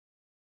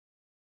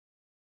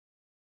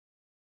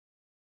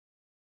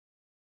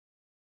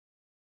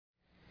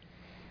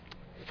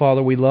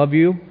Father, we love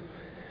you,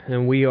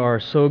 and we are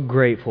so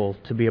grateful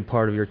to be a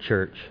part of your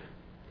church.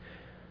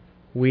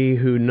 We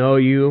who know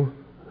you,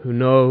 who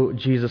know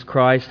Jesus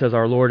Christ as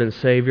our Lord and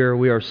Savior,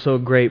 we are so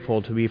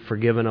grateful to be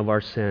forgiven of our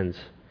sins.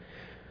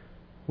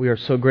 We are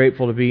so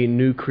grateful to be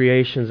new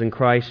creations in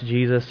Christ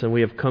Jesus, and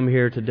we have come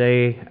here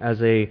today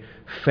as a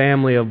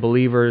family of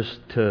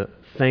believers to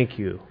thank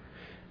you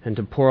and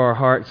to pour our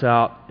hearts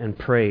out in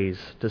praise,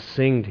 to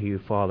sing to you,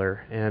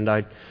 Father. And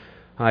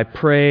I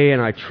pray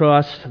and I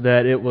trust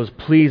that it was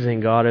pleasing,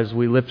 God, as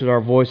we lifted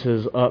our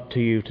voices up to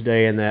you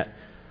today, and that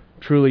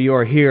truly you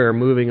are here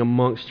moving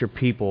amongst your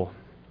people.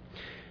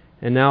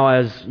 And now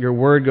as your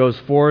word goes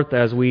forth,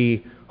 as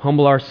we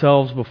humble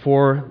ourselves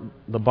before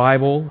the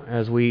Bible,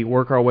 as we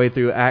work our way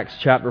through Acts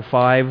chapter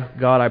 5,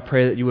 God, I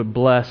pray that you would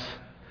bless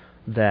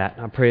that.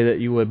 I pray that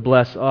you would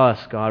bless us,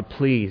 God.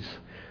 Please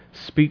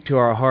speak to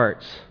our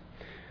hearts.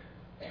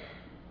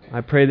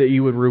 I pray that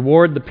you would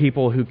reward the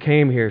people who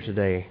came here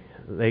today.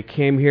 They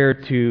came here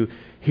to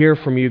hear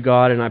from you,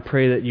 God, and I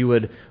pray that you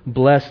would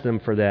bless them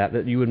for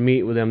that you would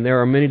meet with them.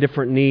 There are many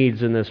different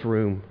needs in this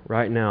room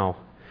right now.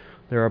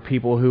 There are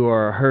people who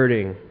are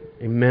hurting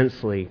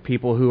immensely,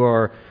 people who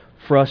are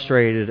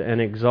frustrated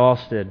and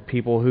exhausted,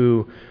 people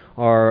who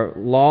are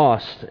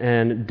lost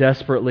and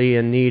desperately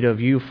in need of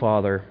you,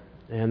 Father.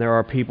 And there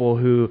are people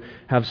who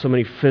have so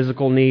many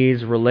physical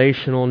needs,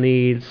 relational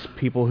needs,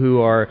 people who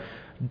are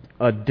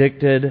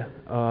addicted.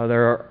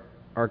 There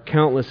are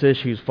countless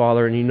issues,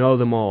 Father, and you know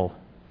them all.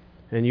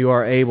 And you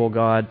are able,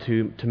 God,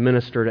 to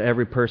minister to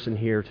every person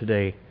here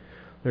today.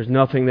 There's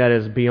nothing that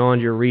is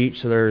beyond your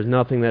reach. So there is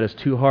nothing that is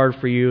too hard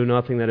for you,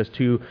 nothing that is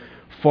too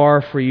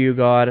far for you,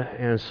 God.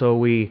 And so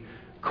we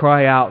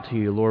cry out to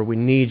you, Lord. We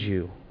need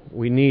you.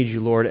 We need you,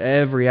 Lord.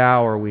 Every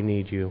hour we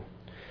need you.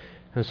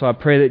 And so I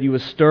pray that you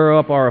would stir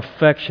up our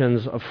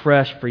affections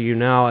afresh for you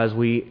now as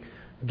we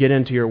get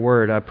into your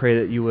word. I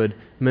pray that you would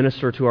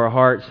minister to our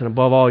hearts, and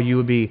above all, you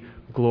would be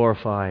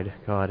glorified,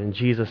 God. In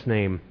Jesus'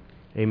 name,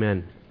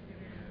 amen.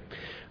 I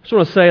just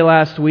want to say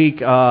last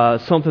week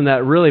something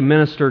that really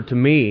ministered to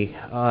me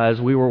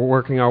as we were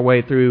working our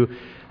way through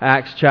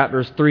Acts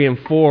chapters 3 and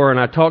 4, and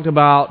I talked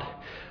about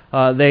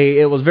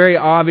it was very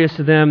obvious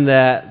to them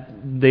that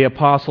the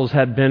apostles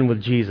had been with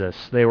Jesus.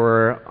 They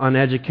were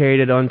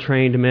uneducated,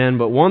 untrained men,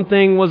 but one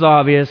thing was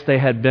obvious: they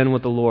had been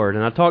with the Lord.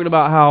 And I talked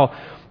about how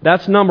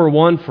that's number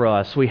one for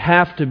us. We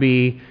have to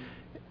be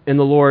in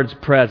the Lord's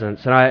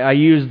presence. And I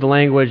used the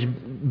language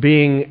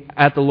being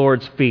at the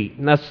Lord's feet.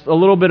 And that's a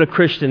little bit of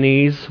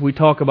Christianese. We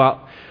talk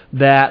about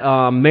that.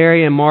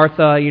 Mary and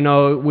Martha,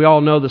 we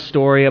all know the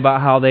story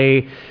about how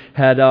they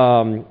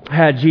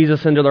had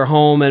Jesus into their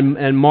home,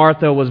 and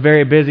Martha was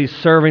very busy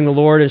serving the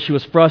Lord, and she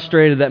was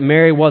frustrated that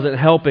Mary wasn't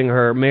helping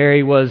her.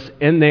 Mary was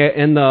in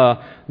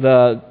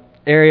the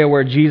area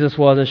where Jesus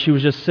was, and she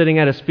was just sitting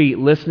at his feet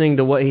listening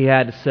to what he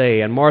had to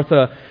say. And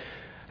Martha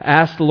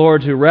asked the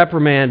Lord to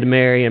reprimand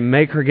Mary and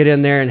make her get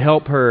in there and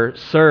help her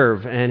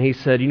serve. And he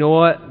said, you know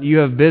what? You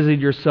have busied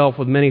yourself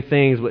with many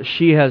things, but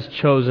she has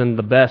chosen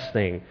the best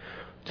thing: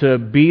 to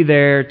be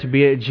there, to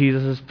be at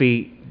Jesus'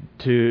 feet,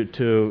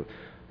 to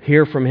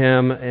hear from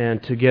him,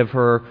 and to give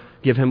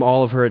him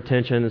all of her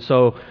attention. And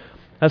so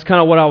that's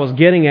kind of what I was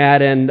getting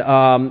at, and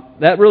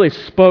that really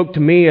spoke to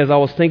me as I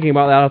was thinking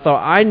about that. I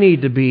thought, I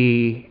need to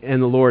be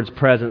in the Lord's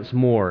presence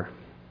more.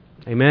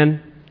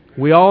 Amen?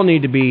 We all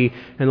need to be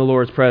in the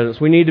Lord's presence.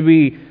 We need to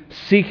be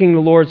seeking the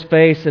Lord's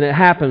face, and it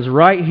happens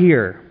right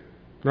here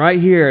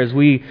as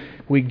we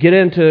get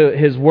into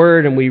His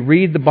Word and we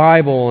read the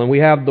Bible, and we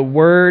have the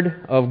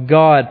Word of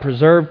God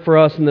preserved for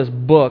us in this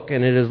book,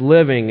 and it is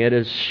living, it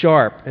is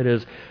sharp, it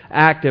is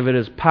active, it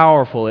is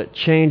powerful, it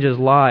changes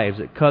lives,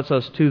 it cuts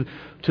us to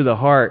the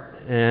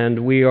heart,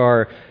 and we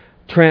are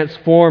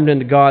transformed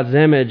into God's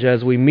image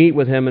as we meet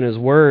with Him in His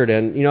Word.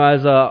 And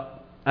as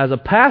a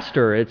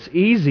pastor, it's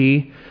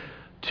easy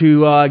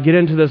to get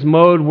into this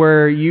mode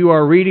where you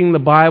are reading the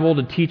Bible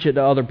to teach it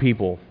to other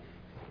people.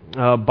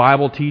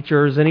 Bible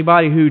teachers,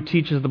 anybody who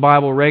teaches the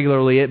Bible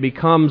regularly, it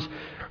becomes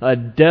a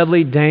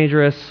deadly,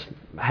 dangerous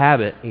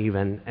habit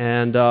even.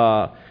 And,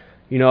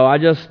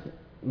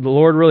 the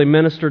Lord really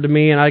ministered to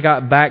me, and I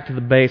got back to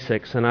the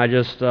basics, and I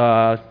just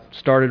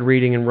started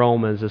reading in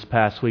Romans this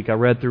past week. I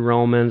read through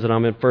Romans, and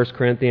I'm in 1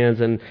 Corinthians,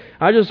 and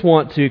I just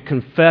want to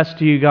confess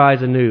to you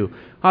guys anew,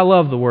 I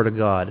love the Word of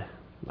God.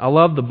 I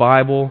love the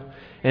Bible,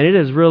 and it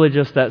is really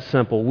just that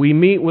simple. We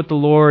meet with the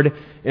Lord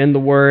in the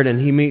Word, and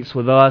He meets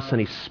with us, and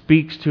He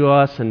speaks to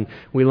us, and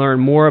we learn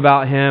more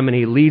about Him, and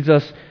He leads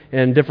us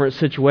in different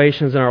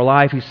situations in our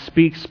life. He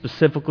speaks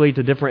specifically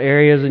to different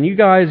areas, and you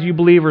guys, you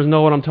believers,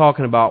 know what I'm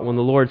talking about when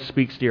the Lord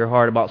speaks to your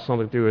heart about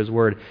something through His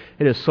Word.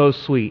 It is so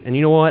sweet, and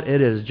you know what?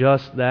 It is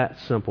just that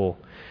simple.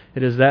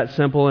 It is that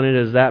simple, and it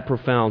is that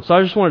profound. So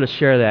I just wanted to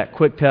share that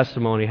quick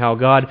testimony, how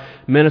God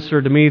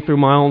ministered to me through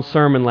my own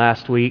sermon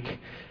last week,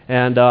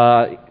 and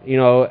I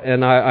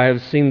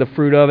have seen the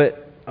fruit of it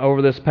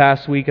over this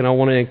past week, and I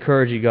want to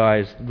encourage you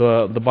guys.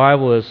 The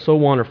Bible is so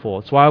wonderful.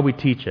 It's why we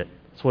teach it.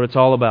 It's what it's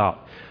all about.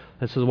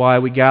 This is why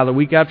we gather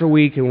week after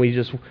week, and we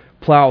just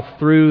plow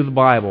through the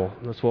Bible.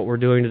 That's what we're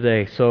doing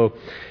today. So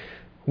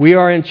We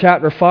are in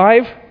chapter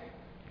 5.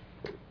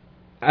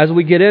 As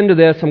we get into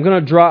this, I'm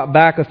going to drop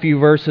back a few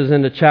verses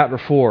into chapter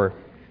 4.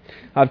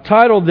 I've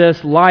titled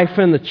this Life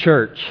in the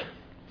Church.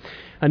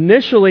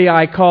 Initially,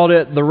 I called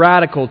it the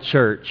Radical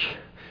Church,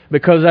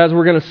 because as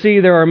we're going to see,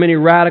 there are many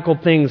radical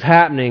things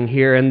happening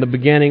here in the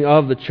beginning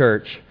of the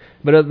church.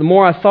 But the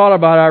more I thought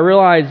about it, I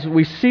realized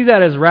we see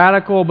that as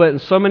radical, but in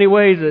so many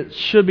ways it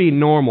should be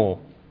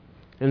normal.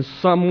 In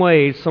some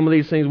ways, some of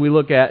these things we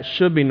look at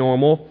should be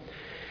normal.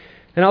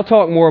 And I'll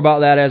talk more about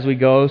that as we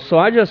go. So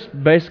I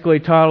just basically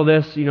titled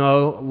this,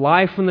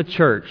 Life in the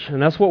Church. And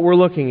that's what we're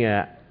looking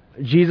at.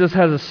 Jesus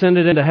has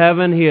ascended into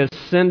heaven. He has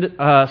sent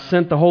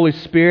the Holy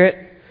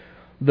Spirit.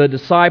 The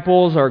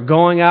disciples are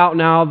going out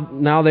now.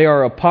 Now they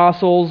are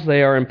apostles.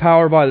 They are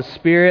empowered by the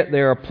Spirit. They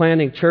are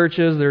planting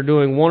churches. They're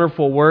doing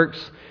wonderful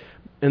works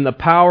in the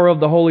power of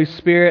the Holy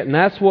Spirit. And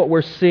that's what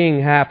we're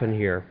seeing happen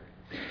here.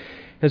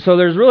 And so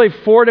there's really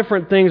 4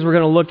 different things we're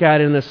going to look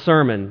at in this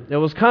sermon. It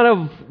was kind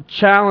of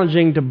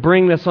challenging to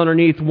bring this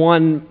underneath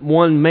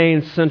one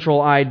main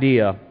central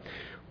idea.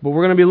 But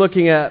we're going to be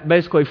looking at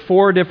basically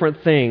 4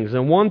 different things.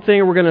 And one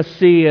thing we're going to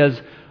see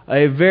is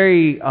a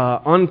very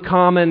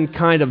uncommon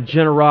kind of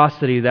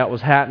generosity that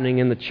was happening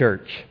in the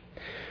church.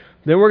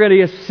 Then we're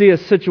going to see a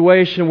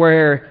situation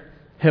where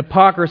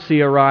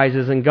hypocrisy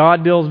arises and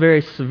God deals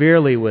very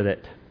severely with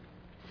it.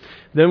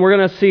 Then we're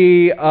going to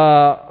see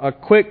a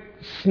quick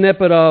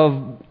snippet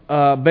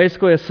of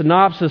basically a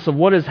synopsis of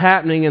what is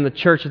happening in the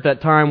church at that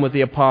time with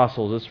the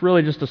apostles. It's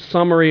really just a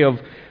summary of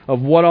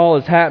what all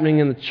is happening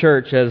in the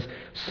church as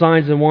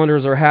signs and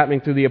wonders are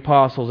happening through the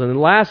apostles. And then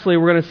lastly,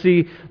 we're going to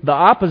see the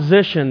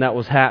opposition that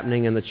was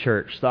happening in the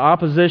church. The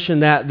opposition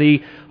that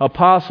the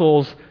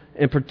apostles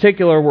in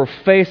particular were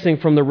facing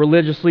from the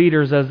religious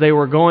leaders as they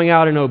were going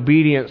out in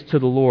obedience to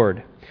the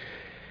Lord.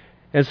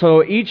 And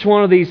so each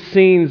one of these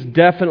scenes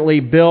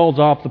definitely builds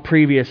off the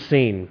previous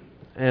scene.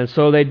 And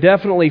so they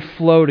definitely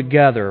flow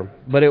together.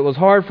 But it was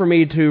hard for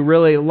me to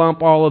really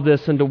lump all of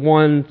this into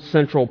one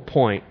central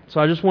point. So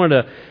I just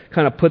wanted to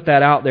kind of put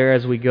that out there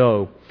as we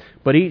go.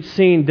 But each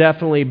scene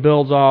definitely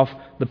builds off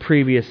the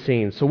previous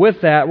scene. So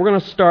with that, we're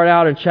going to start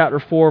out in chapter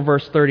 4,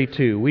 verse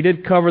 32. We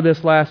did cover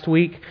this last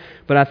week,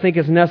 but I think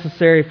it's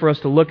necessary for us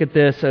to look at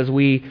this as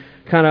we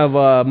kind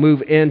of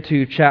move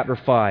into chapter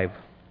 5.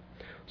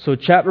 So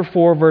chapter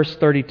 4, verse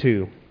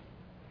 32.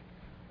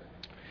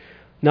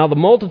 Now the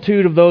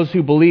multitude of those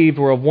who believed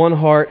were of one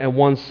heart and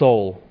one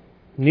soul.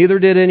 Neither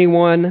did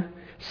anyone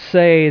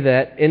say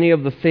that any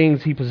of the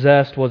things he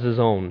possessed was his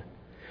own.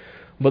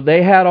 But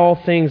they had all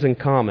things in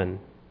common.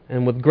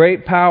 And with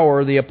great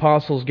power the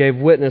apostles gave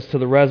witness to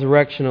the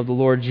resurrection of the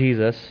Lord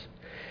Jesus,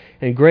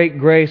 and great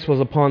grace was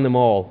upon them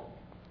all.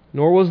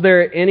 Nor was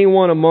there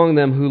anyone among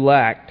them who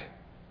lacked,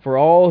 for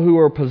all who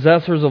were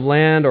possessors of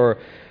land or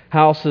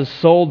houses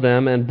sold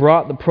them and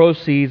brought the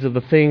proceeds of the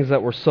things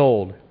that were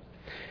sold.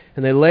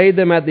 And they laid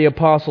them at the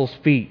apostles'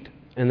 feet,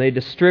 and they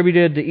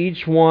distributed to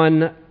each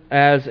one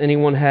as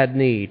anyone had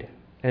need.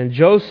 And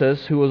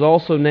Joseph, who was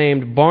also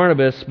named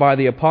Barnabas by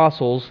the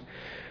apostles,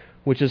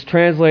 which is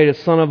translated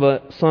son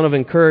of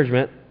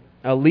encouragement,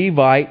 a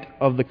Levite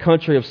of the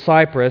country of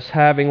Cyprus,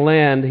 having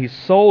land, he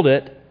sold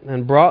it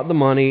and brought the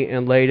money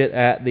and laid it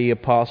at the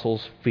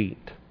apostles'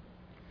 feet.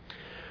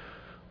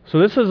 So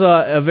this is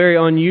a very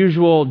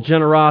unusual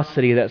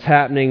generosity that's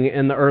happening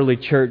in the early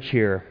church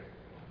here.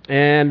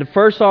 And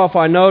first off,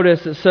 I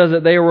noticed it says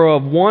that they were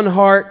of one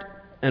heart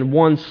and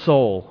one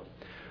soul.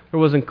 There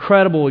was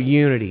incredible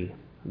unity.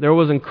 There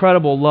was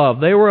incredible love.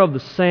 They were of the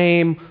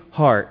same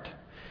heart,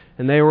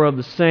 and they were of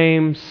the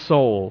same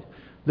soul.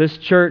 This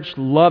church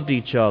loved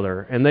each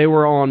other, and they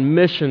were on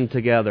mission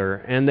together,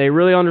 and they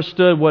really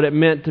understood what it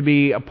meant to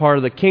be a part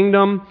of the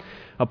kingdom,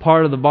 a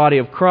part of the body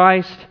of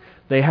Christ.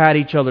 They had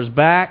each other's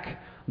back.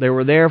 They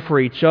were there for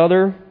each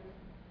other.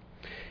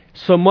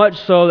 So much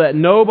so that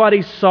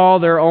nobody saw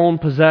their own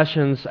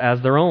possessions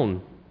as their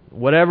own.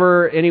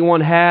 Whatever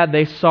anyone had,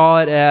 they saw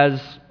it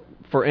as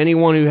for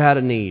anyone who had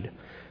a need.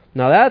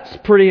 Now that's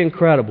pretty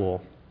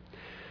incredible.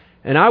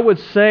 And I would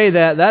say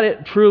that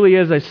it truly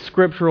is a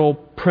scriptural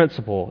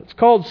principle. It's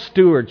called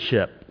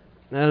stewardship.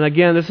 And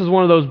again, this is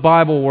one of those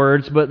Bible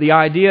words, but the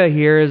idea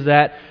here is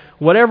that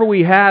whatever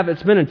we have,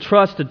 it's been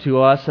entrusted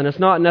to us, and it's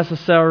not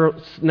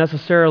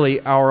necessarily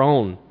our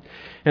own.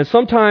 And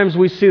sometimes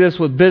we see this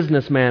with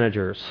business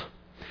managers.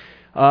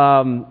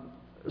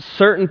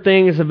 Certain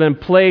things have been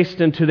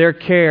placed into their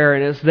care,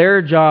 and it's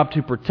their job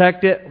to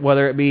protect it,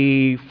 whether it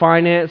be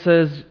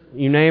finances,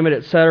 you name it,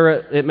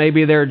 etc. It may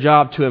be their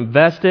job to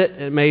invest it.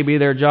 It may be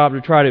their job to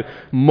try to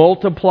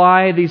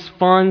multiply these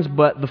funds,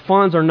 but the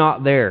funds are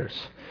not theirs.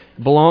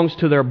 It belongs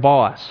to their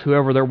boss,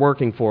 whoever they're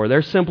working for.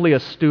 They're simply a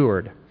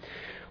steward.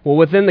 Well,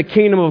 within the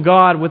kingdom of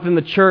God, within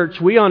the church,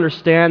 we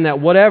understand that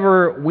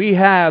whatever we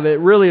have, it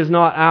really is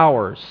not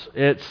ours.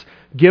 It's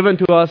given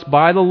to us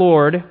by the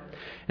Lord,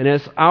 and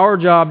it's our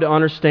job to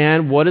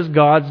understand what is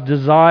God's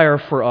desire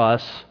for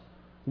us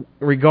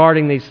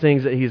regarding these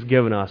things that He's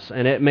given us.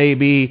 And it may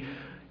be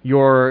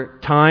your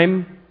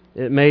time,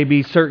 It may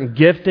be certain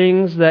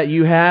giftings that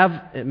you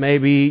have. It may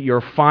be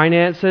your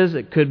finances.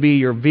 It could be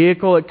your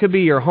vehicle. It could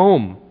be your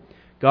home.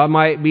 God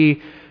might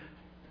be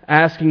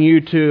asking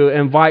you to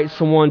invite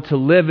someone to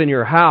live in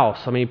your house.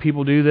 I mean,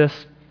 people do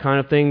this kind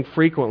of thing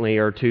frequently,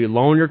 or to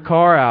loan your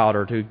car out,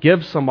 or to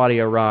give somebody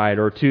a ride,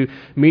 or to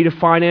meet a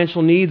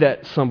financial need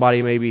that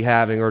somebody may be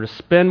having, or to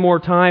spend more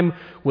time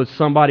with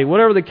somebody.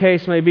 Whatever the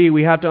case may be,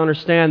 we have to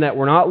understand that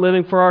we're not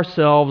living for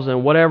ourselves,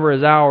 and whatever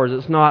is ours,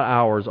 it's not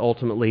ours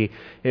ultimately.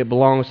 It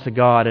belongs to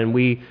God, and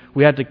we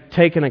have to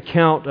take an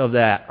account of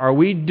that. Are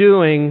we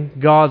doing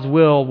God's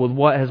will with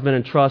what has been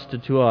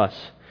entrusted to us?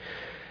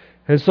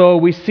 And so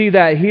we see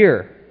that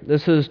here.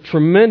 This is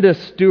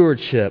tremendous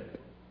stewardship.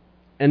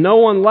 And no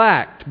one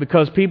lacked,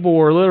 because people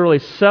were literally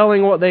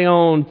selling what they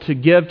owned to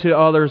give to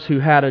others who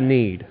had a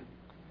need.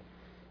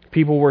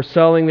 People were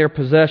selling their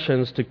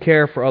possessions to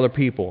care for other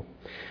people.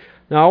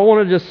 Now, I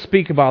want to just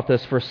speak about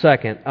this for a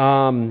second.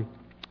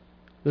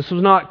 This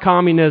was not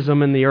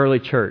communism in the early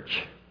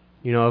church.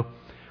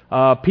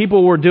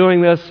 People were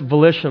doing this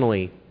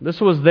volitionally.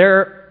 This was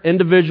their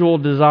individual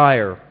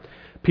desire.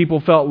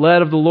 People felt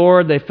led of the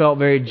Lord. They felt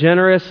very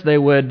generous. They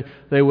would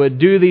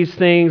do these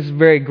things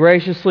very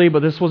graciously,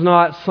 but this was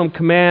not some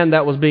command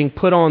that was being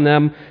put on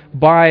them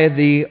by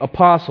the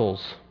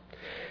apostles.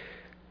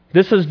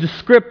 This is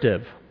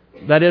descriptive.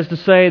 That is to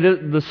say,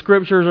 that the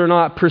Scriptures are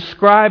not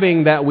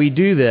prescribing that we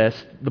do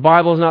this. The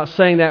Bible is not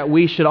saying that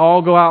we should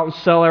all go out and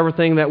sell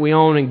everything that we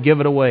own and give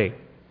it away.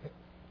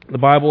 The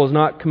Bible is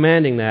not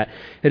commanding that.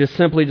 It is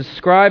simply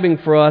describing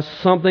for us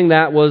something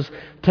that was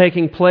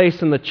taking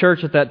place in the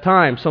church at that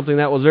time, something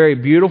that was very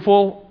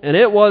beautiful, and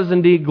it was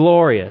indeed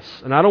glorious.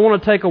 And I don't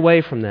want to take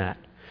away from that.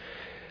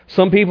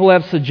 Some people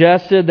have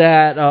suggested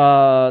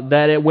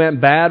that it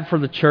went bad for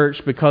the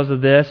church because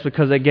of this,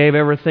 because they gave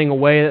everything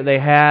away that they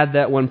had,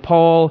 that when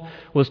Paul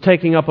was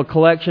taking up a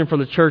collection for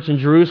the church in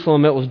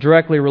Jerusalem, it was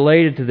directly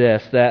related to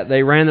this, that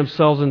they ran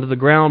themselves into the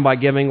ground by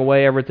giving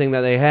away everything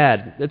that they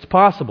had. It's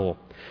possible.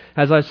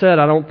 As I said,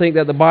 I don't think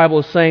that the Bible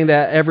is saying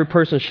that every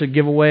person should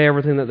give away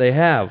everything that they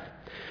have.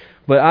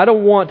 But I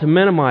don't want to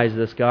minimize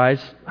this,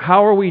 guys.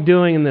 How are we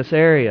doing in this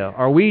area?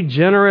 Are we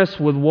generous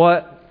with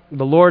what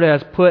the Lord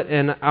has put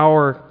in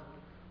our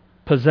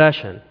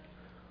possession?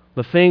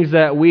 The things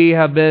that we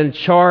have been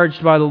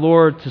charged by the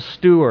Lord to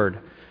steward.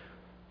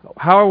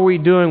 How are we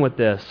doing with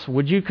this?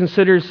 Would you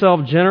consider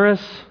yourself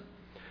generous?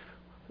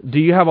 Do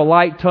you have a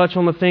light touch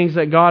on the things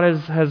that God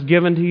has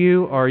given to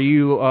you? Are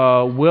you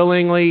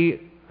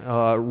willingly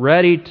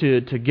ready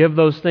to give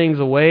those things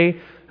away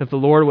if the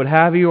Lord would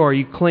have you, or are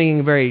you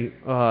clinging very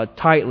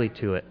tightly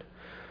to it?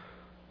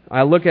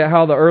 I look at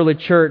how the early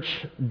church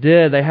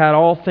did. They had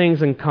all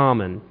things in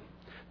common.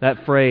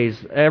 That phrase,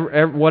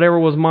 whatever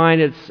was mine,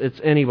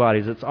 it's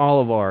anybody's. It's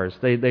all of ours.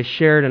 They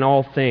shared in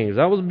all things.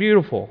 That was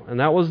beautiful,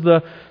 and that was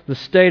the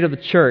state of the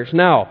church.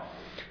 Now,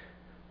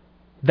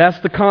 that's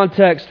the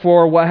context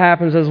for what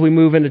happens as we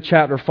move into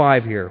chapter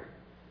 5 here.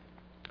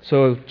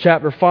 So,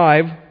 chapter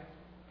 5,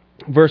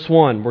 verse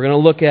 1, we're going to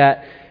look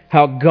at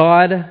how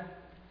God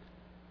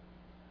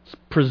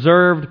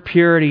preserved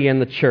purity in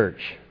the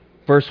church.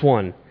 Verse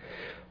 1.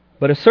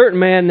 But a certain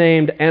man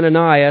named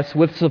Ananias,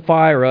 with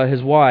Sapphira,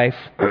 his wife,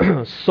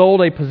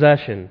 sold a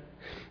possession,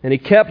 and he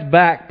kept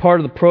back part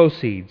of the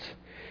proceeds.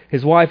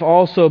 His wife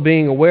also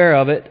being aware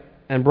of it,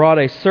 and brought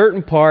a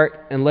certain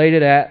part and laid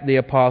it at the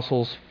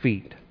apostles'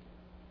 feet.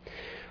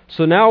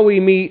 So now we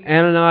meet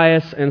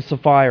Ananias and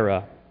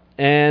Sapphira.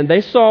 And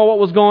they saw what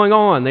was going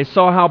on. They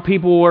saw how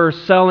people were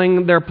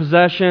selling their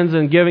possessions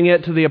and giving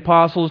it to the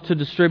apostles to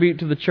distribute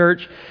to the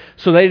church.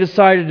 So they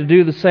decided to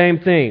do the same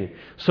thing.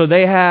 So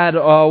they had,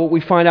 what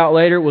we find out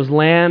later, it was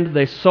land.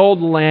 They sold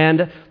the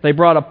land. They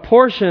brought a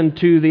portion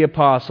to the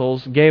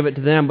apostles, gave it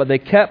to them, but they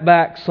kept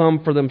back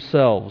some for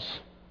themselves.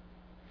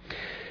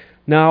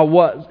 Now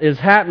what is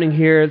happening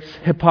here is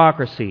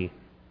hypocrisy.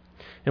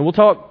 And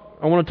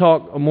I want to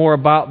talk more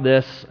about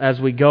this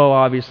as we go,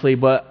 obviously,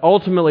 but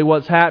ultimately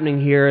what's happening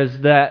here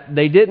is that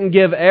they didn't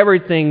give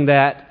everything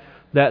that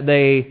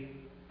they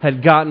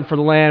had gotten for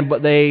the land,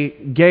 but they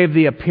gave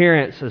the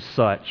appearance as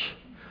such.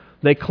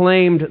 They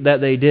claimed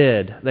that they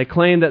did. They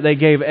claimed that they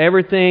gave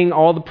everything,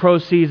 all the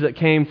proceeds that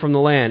came from the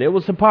land. It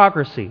was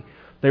hypocrisy.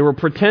 They were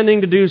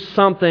pretending to do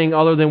something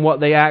other than what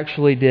they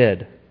actually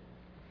did.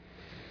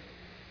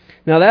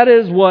 Now that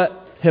is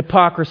what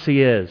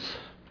hypocrisy is.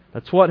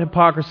 That's what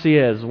hypocrisy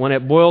is. When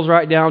it boils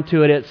right down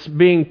to it, it's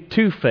being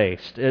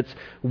two-faced. It's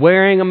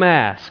wearing a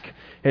mask.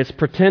 It's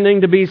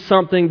pretending to be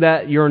something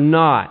that you're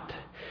not.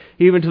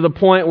 Even to the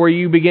point where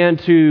you begin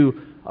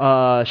to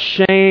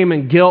shame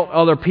and guilt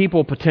other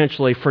people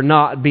potentially for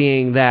not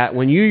being that,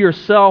 when you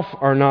yourself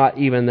are not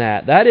even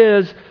that. That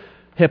is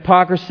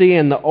hypocrisy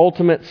in the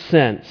ultimate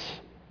sense.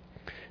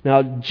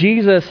 Now,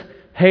 Jesus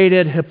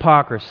hated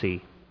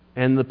hypocrisy.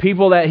 And the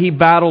people that he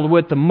battled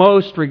with the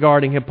most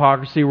regarding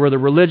hypocrisy were the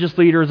religious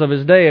leaders of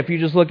his day. If you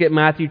just look at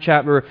Matthew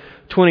chapter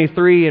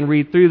 23 and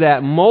read through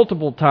that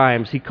multiple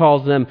times, he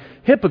calls them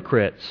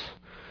hypocrites.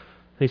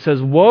 He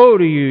says, "Woe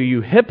to you,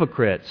 you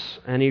hypocrites."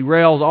 And he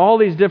rails all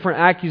these different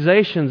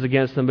accusations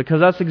against them because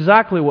that's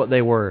exactly what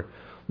they were.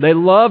 They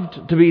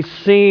loved to be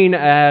seen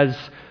as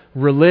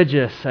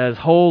religious, as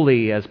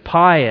holy, as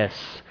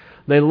pious.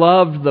 They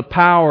loved the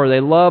power,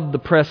 they loved the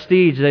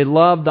prestige, they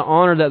loved the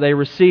honor that they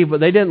received, but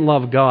they didn't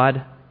love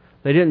God.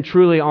 They didn't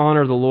truly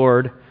honor the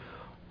Lord.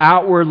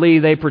 Outwardly,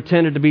 they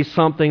pretended to be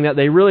something that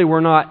they really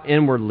were not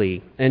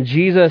inwardly. And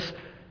Jesus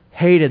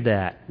hated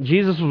that.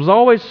 Jesus was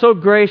always so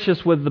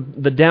gracious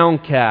with the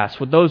downcast,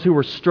 with those who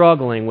were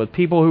struggling, with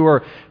people who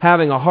were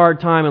having a hard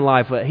time in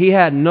life, but He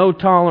had no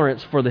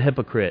tolerance for the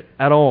hypocrite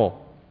at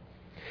all.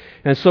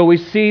 And so we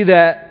see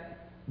that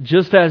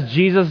just as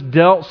Jesus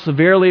dealt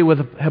severely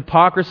with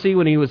hypocrisy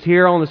when He was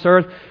here on this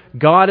earth,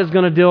 God is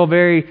going to deal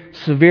very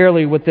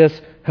severely with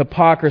this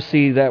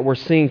hypocrisy that we're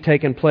seeing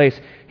taking place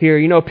here.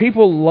 You know,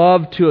 people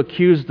love to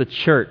accuse the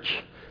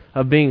church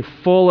of being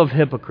full of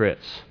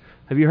hypocrites.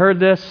 Have you heard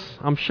this?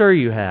 I'm sure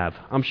you have.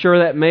 I'm sure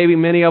that maybe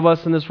many of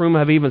us in this room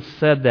have even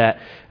said that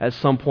at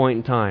some point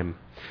in time.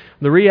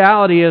 The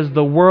reality is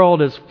the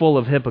world is full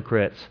of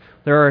hypocrites.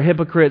 There are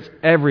hypocrites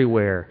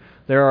everywhere.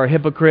 There are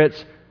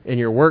hypocrites in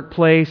your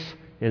workplace,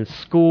 in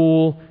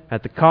school,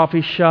 at the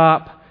coffee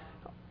shop.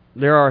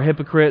 There are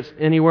hypocrites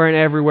anywhere and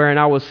everywhere, and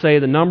I would say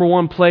the number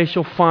one place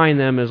you'll find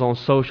them is on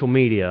social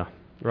media,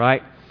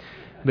 right?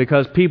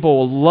 Because people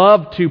will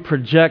love to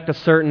project a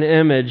certain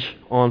image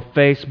on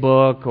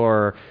Facebook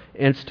or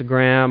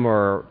Instagram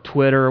or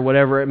Twitter or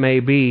whatever it may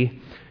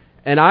be.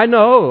 And I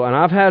know, and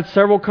I've had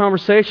several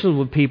conversations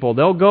with people,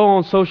 they'll go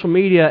on social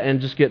media and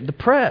just get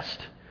depressed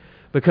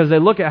because they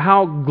look at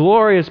how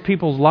glorious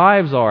people's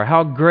lives are,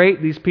 how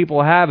great these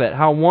people have it,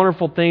 how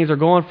wonderful things are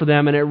going for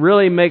them, and it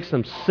really makes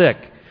them sick.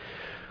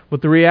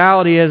 But the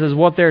reality is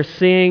what they're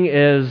seeing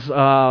is in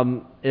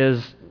a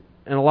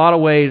lot of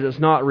ways, it's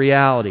not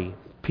reality.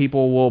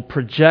 People will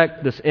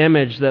project this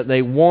image that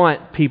they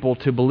want people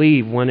to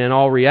believe, when in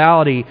all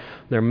reality,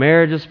 their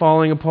marriage is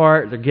falling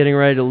apart, they're getting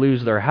ready to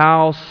lose their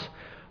house,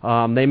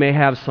 they may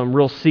have some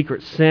real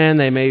secret sin,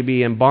 they may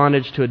be in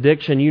bondage to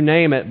addiction, you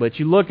name it, but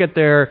you look at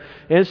their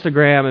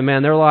Instagram and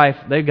man, their life,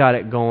 they've got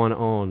it going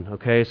on,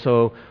 okay?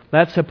 So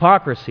that's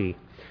hypocrisy.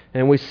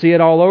 And we see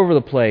it all over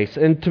the place.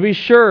 And to be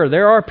sure,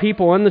 there are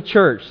people in the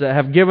church that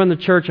have given the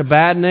church a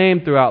bad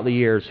name throughout the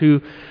years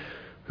who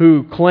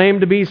claim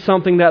to be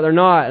something that they're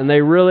not, and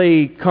they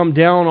really come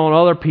down on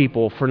other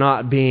people for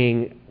not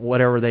being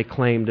whatever they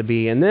claim to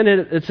be. And then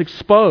it's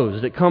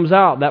exposed. It comes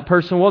out. That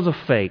person was a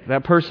fake.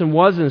 That person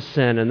was in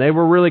sin, and they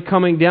were really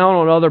coming down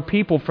on other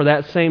people for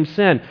that same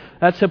sin.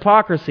 That's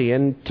hypocrisy,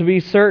 and to be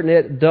certain,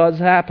 it does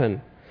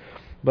happen.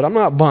 But I'm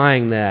not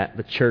buying that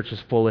the church is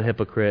full of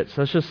hypocrites.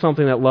 That's just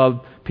something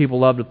that people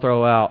love to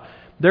throw out.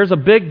 There's a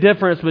big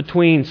difference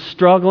between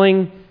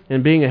struggling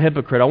and being a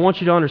hypocrite. I want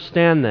you to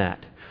understand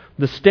that.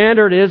 The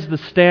standard is the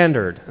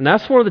standard. And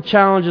that's one of the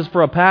challenges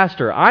for a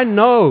pastor. I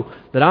know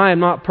that I am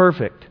not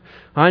perfect.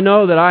 I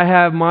know that I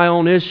have my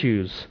own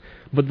issues.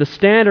 But the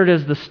standard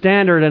is the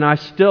standard, and I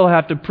still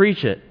have to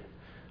preach it.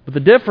 But the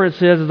difference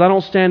is I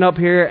don't stand up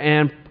here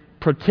and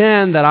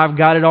pretend that I've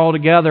got it all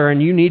together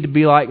and you need to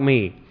be like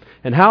me.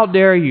 And how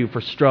dare you for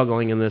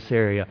struggling in this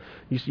area?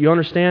 You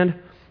understand?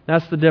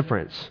 That's the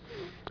difference.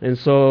 And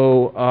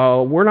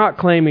so we're not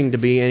claiming to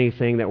be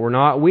anything that we're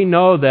not. We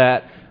know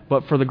that,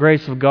 but for the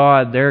grace of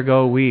God, there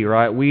go we,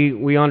 right?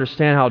 We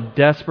understand how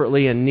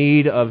desperately in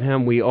need of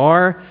Him we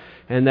are,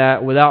 and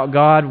that without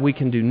God we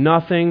can do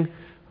nothing.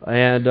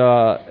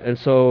 And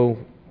so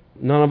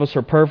none of us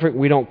are perfect.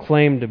 We don't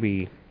claim to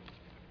be.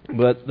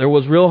 But there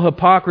was real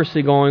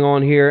hypocrisy going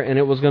on here, and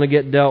it was going to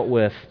get dealt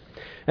with.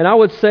 And I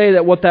would say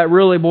that what that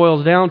really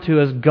boils down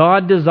to is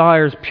God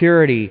desires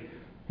purity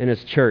in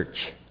His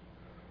church.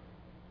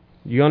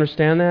 You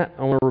understand that?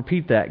 I want to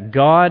repeat that.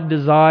 God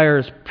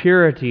desires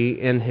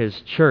purity in His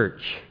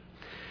church.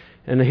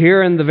 And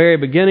here in the very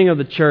beginning of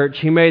the church,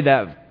 He made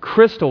that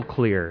crystal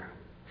clear.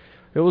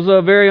 It was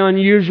a very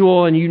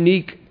unusual and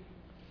unique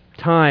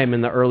time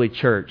in the early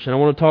church. And I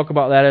want to talk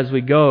about that as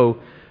we go.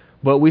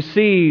 But we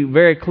see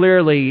very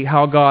clearly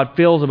how God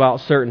feels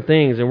about certain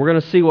things. And we're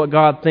going to see what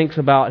God thinks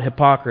about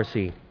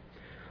hypocrisy.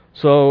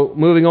 So,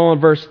 moving on,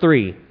 verse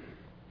 3.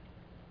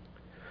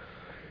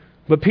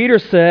 But Peter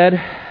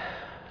said,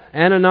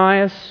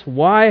 Ananias,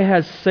 why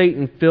has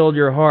Satan filled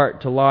your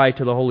heart to lie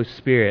to the Holy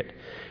Spirit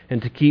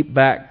and to keep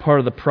back part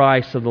of the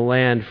price of the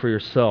land for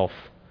yourself?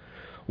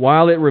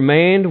 While it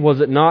remained, was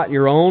it not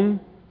your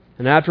own?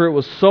 And after it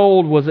was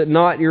sold, was it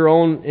not your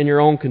own in your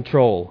own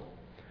control?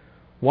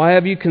 Why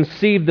have you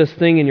conceived this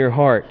thing in your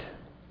heart?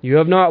 You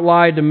have not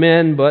lied to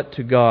men, but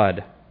to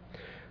God.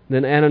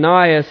 Then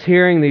Ananias,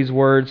 hearing these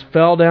words,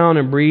 fell down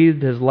and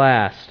breathed his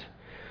last.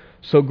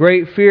 So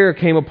great fear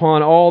came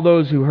upon all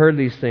those who heard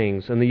these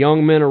things, and the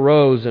young men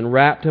arose and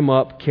wrapped him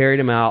up, carried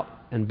him out,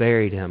 and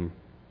buried him.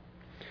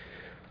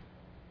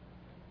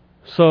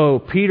 So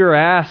Peter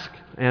asked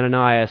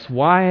Ananias,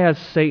 why has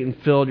Satan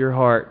filled your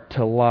heart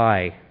to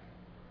lie?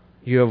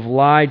 You have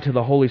lied to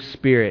the Holy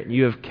Spirit.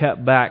 You have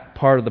kept back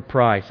part of the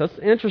price. That's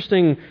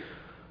interesting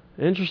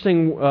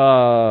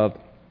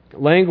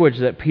language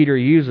that Peter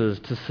uses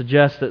to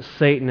suggest that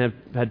Satan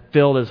had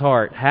filled his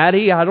heart. Had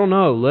he? I don't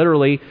know.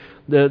 Literally,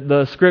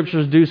 the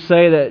scriptures do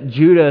say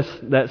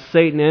that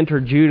Satan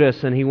entered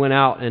Judas and he went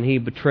out and he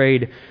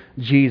betrayed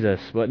Jesus.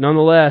 But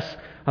nonetheless,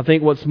 I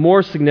think what's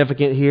more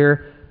significant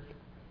here,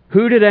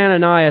 who did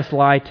Ananias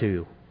lie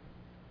to?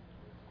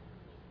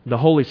 The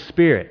Holy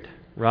Spirit,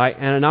 right?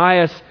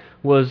 Ananias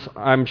was,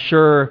 I'm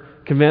sure,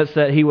 convinced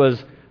that he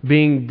was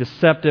being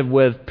deceptive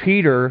with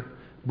Peter,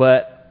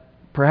 but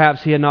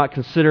perhaps he had not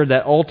considered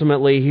that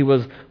ultimately he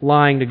was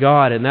lying to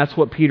God. And that's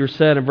what Peter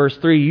said in verse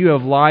 3, you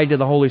have lied to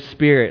the Holy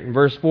Spirit. In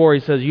verse 4, he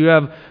says, you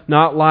have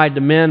not lied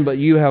to men, but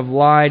you have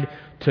lied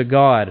to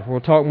God.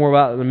 We'll talk more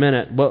about it in a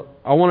minute. But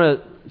I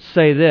want to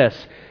say this.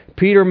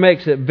 Peter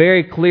makes it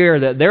very clear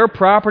that their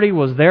property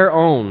was their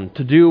own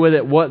to do with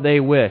it what they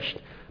wished.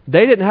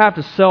 They didn't have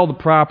to sell the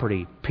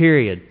property,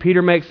 period.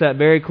 Peter makes that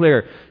very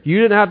clear.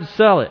 You didn't have to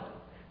sell it.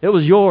 It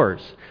was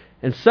yours.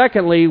 And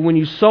secondly, when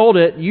you sold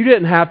it, you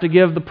didn't have to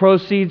give the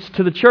proceeds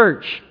to the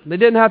church. They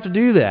didn't have to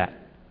do that.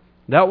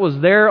 That was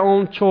their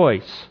own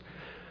choice.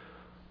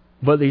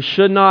 But they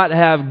should not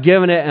have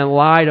given it and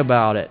lied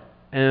about it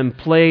and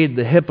played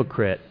the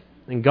hypocrite.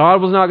 And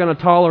God was not going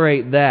to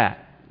tolerate that.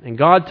 And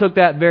God took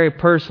that very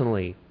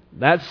personally.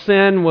 That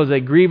sin was a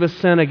grievous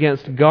sin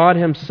against God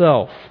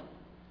Himself.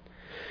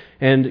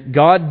 And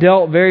God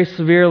dealt very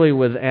severely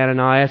with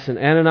Ananias, and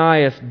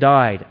Ananias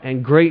died.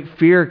 And great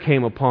fear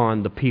came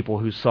upon the people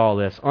who saw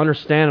this,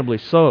 understandably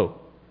so.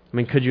 I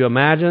mean, could you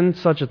imagine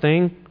such a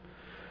thing?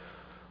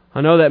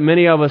 I know that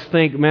many of us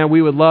think, man,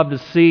 we would love to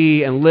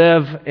see and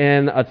live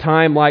in a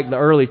time like the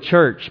early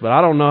church, but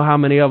I don't know how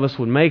many of us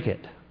would make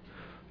it.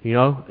 You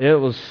know, it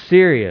was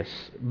serious,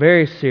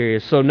 very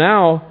serious. So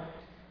now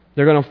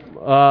they're going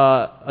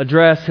to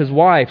address his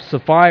wife,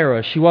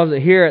 Sapphira. She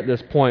wasn't here at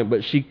this point,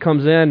 but she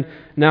comes in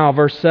now,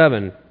 verse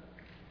 7.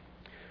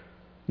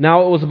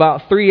 Now it was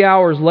about 3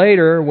 hours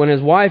later when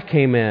his wife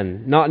came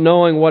in, not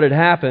knowing what had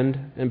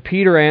happened, and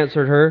Peter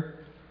answered her,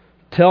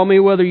 tell me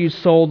whether you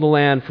sold the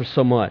land for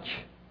so much.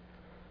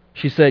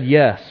 She said,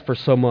 yes, for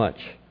so much.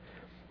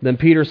 Then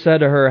Peter said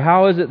to her,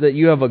 how is it that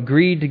you have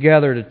agreed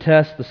together to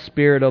test the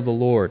Spirit of the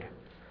Lord?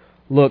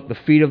 Look, the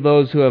feet of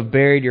those who have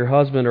buried your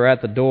husband are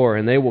at the door,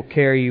 and they will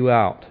carry you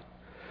out.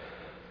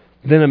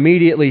 Then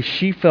immediately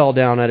she fell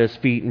down at his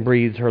feet and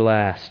breathed her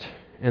last.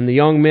 And the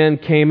young men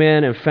came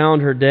in and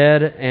found her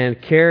dead,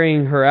 and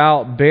carrying her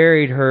out,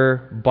 buried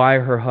her by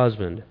her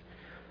husband.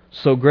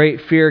 So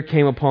great fear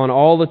came upon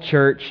all the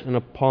church and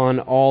upon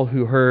all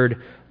who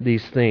heard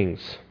these things.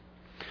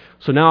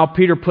 So now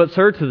Peter puts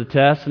her to the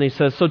test, and he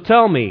says, so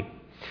tell me,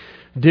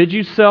 did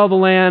you sell the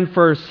land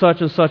for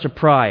such and such a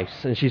price?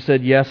 And she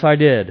said, yes, I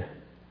did.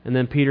 And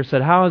then Peter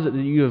said, how is it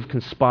that you have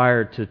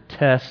conspired to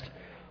test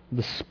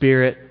the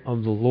Spirit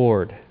of the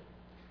Lord?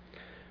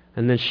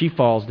 And then she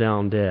falls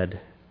down dead.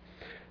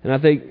 And I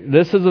think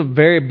this is a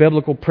very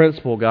biblical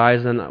principle,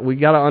 guys, and we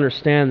got to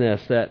understand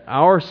this, that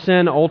our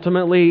sin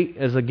ultimately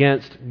is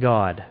against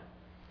God.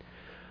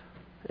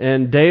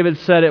 And David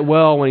said it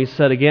well when he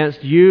said,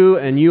 against you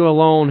and you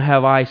alone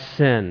have I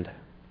sinned.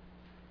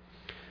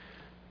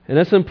 And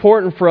it's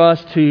important for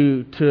us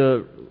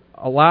to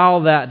allow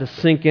that to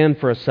sink in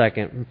for a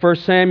second. In 1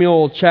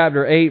 Samuel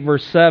chapter 8,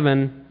 verse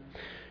 7,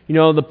 you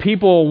know, the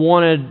people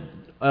wanted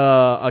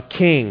a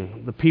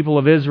king. The people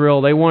of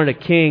Israel, they wanted a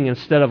king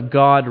instead of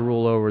God to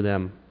rule over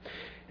them.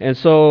 And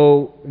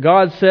so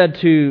God said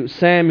to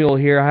Samuel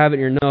here, I have it in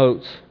your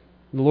notes,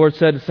 the Lord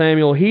said to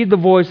Samuel, heed the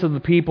voice of the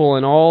people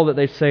in all that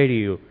they say to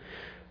you.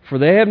 For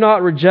they have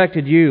not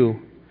rejected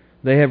you,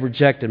 they have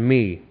rejected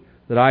me,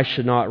 that I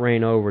should not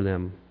reign over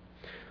them.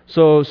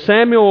 So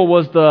Samuel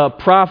was the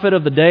prophet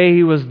of the day.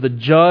 He was the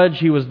judge.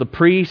 He was the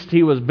priest.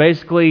 He was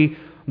basically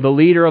the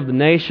leader of the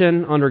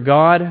nation under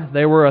God.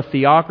 They were a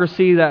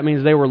theocracy. That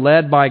means they were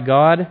led by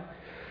God.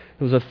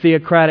 It was a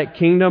theocratic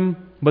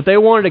kingdom. But they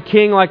wanted a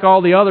king like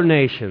all the other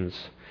nations.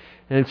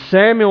 And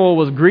Samuel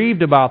was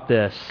grieved about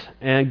this.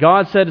 And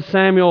God said to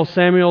Samuel,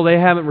 Samuel, they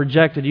haven't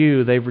rejected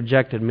you. They've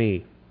rejected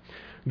me.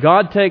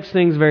 God takes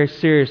things very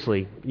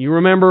seriously. You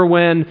remember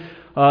when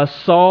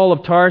Saul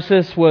of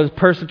Tarsus was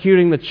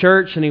persecuting the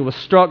church and he was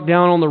struck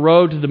down on the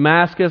road to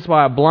Damascus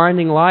by a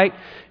blinding light,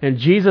 and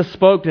Jesus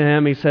spoke to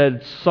him. He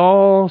said,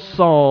 Saul,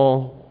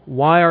 Saul,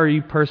 why are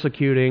you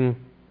persecuting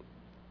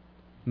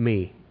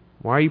me?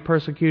 Why are you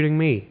persecuting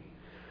me?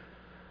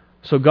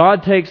 So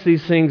God takes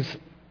these things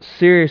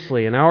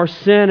seriously, and our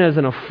sin is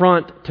an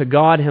affront to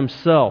God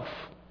Himself.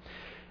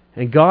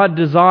 And God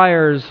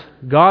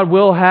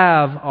will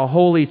have a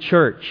holy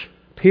church,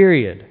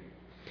 period.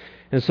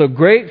 And so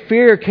great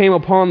fear came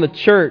upon the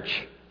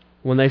church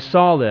when they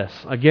saw this.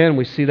 Again,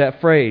 we see that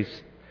phrase.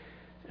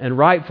 And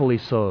rightfully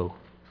so.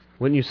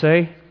 Wouldn't you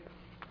say?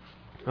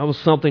 That was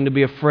something to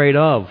be afraid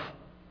of.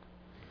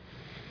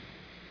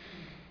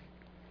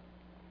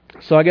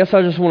 So I guess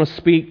I just want to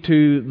speak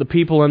to the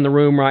people in the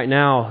room right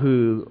now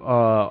who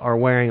are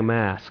wearing a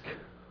mask.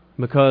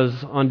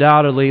 Because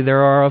undoubtedly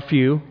there are a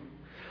few.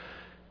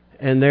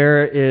 And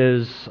there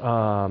is...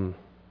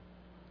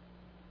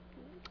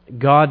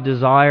 God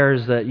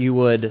desires that you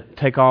would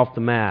take off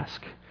the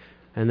mask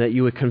and that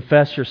you would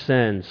confess your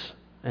sins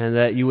and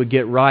that you would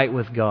get right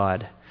with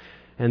God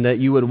and that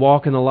you would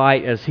walk in the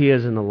light as He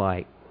is in the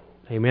light.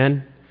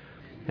 Amen?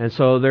 And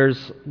so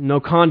there's no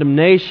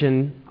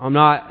condemnation. I'm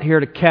not here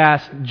to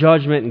cast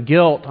judgment and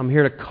guilt. I'm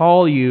here to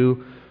call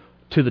you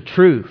to the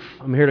truth.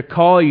 I'm here to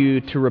call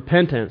you to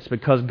repentance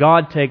because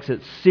God takes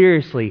it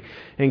seriously.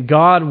 And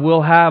God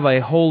will have a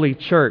holy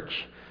church.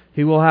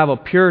 He will have a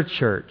pure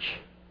church.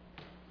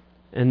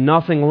 And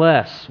nothing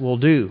less will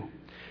do.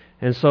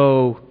 And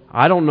so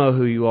I don't know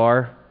who you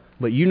are,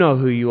 but you know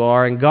who you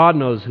are, and God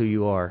knows who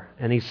you are.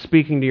 And He's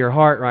speaking to your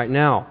heart right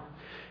now.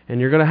 And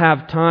you're going to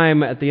have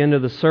time at the end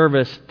of the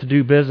service to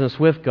do business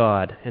with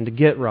God and to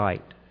get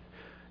right.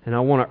 And I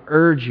want to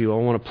urge you, I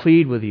want to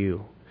plead with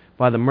you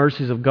by the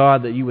mercies of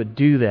God that you would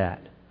do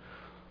that.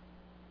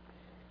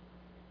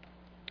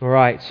 All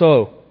right,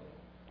 so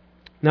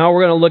now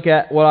we're going to look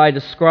at what I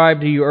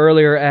described to you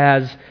earlier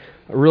as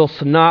a real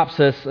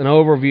synopsis, an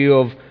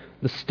overview of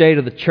the state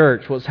of the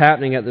church, what's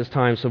happening at this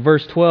time. So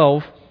verse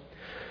 12,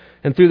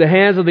 and through the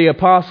hands of the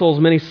apostles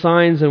many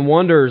signs and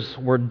wonders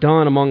were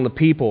done among the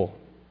people.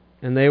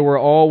 And they were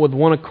all with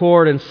one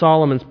accord in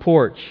Solomon's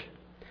porch.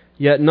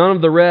 Yet none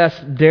of the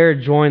rest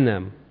dared join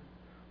them.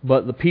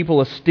 But the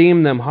people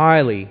esteemed them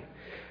highly.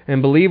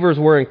 And believers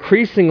were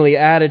increasingly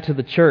added to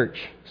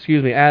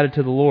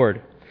the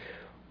Lord.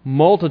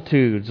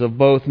 Multitudes of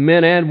both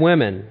men and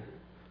women,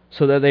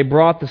 so that they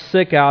brought the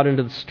sick out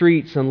into the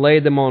streets and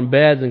laid them on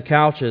beds and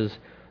couches,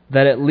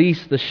 that at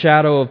least the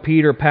shadow of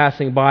Peter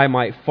passing by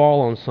might fall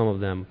on some of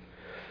them.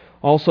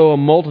 Also a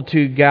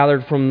multitude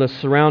gathered from the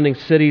surrounding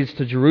cities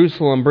to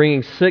Jerusalem,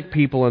 bringing sick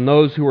people and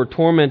those who were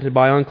tormented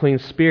by unclean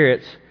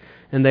spirits,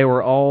 and they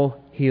were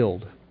all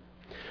healed.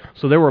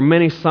 So there were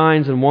many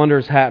signs and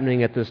wonders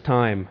happening at this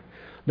time.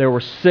 There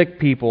were sick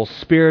people,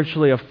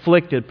 spiritually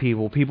afflicted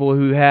people, people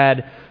who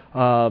had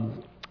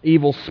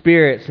evil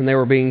spirits, and they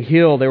were being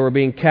healed, they were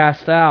being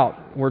cast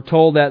out. We're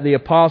told that the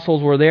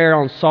apostles were there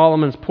on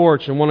Solomon's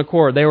porch in one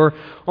accord. They were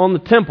on the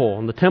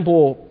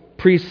temple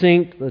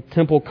precinct, the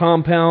temple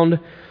compound.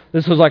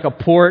 This was like a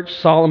porch,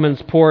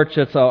 Solomon's porch.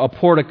 It's a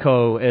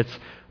portico. It's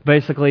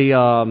basically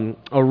a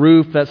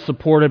roof that's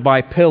supported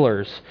by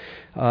pillars.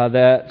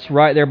 That's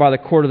right there by the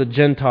court of the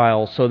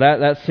Gentiles. So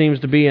that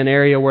seems to be an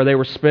area where they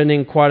were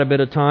spending quite a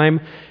bit of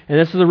time. And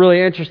this is a really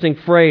interesting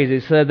phrase. He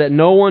said that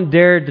no one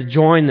dared to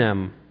join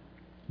them.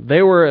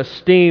 They were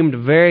esteemed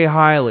very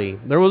highly.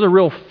 There was a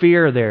real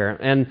fear there.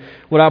 And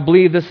what I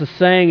believe this is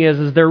saying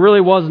is there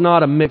really was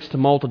not a mixed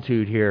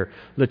multitude here.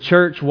 The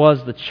church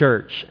was the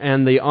church,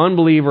 and the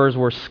unbelievers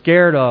were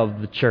scared of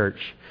the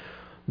church.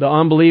 The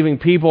unbelieving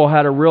people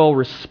had a real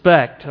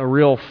respect, a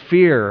real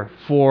fear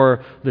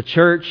for the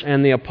church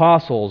and the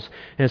apostles.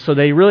 And so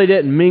they really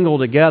didn't mingle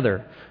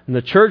together. And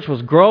the church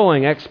was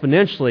growing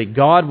exponentially.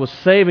 God was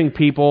saving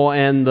people,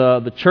 and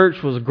the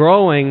church was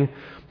growing.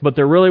 But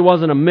there really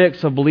wasn't a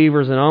mix of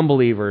believers and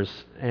unbelievers.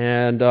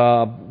 And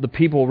the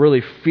people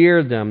really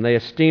feared them. They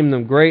esteemed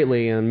them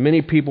greatly. And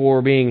many people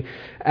were being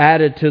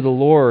added to the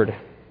Lord.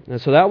 And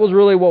so that was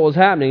really what was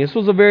happening. This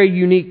was a very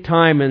unique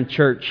time in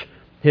church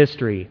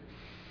history.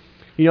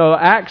 You know,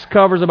 Acts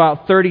covers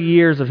about 30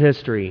 years of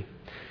history.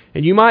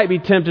 And you might be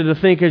tempted to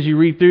think as you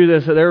read through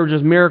this that there were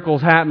just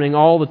miracles happening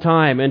all the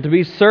time. And to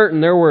be certain,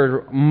 there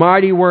were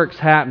mighty works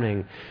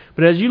happening.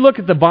 But as you look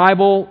at the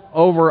Bible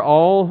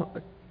overall,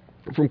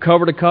 from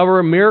cover to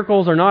cover,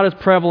 miracles are not as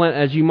prevalent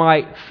as you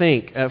might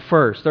think at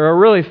first. There are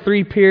really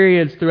 3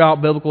 periods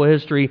throughout biblical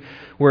history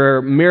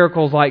where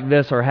miracles like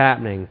this are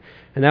happening.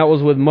 And that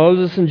was with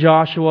Moses and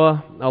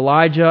Joshua,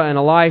 Elijah and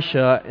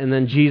Elisha, and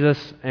then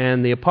Jesus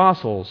and the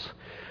apostles.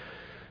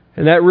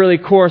 And that really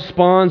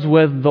corresponds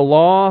with the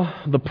law,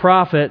 the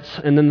prophets,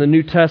 and then the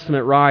New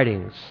Testament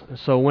writings.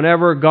 So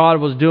whenever God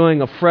was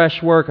doing a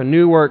fresh work, a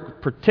new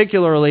work,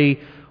 particularly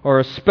or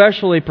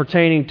especially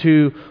pertaining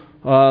to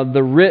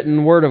the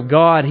written Word of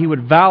God, He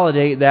would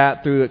validate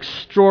that through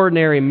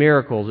extraordinary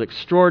miracles,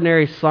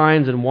 extraordinary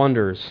signs and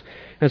wonders.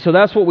 And so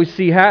that's what we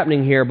see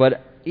happening here.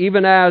 But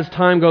even as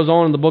time goes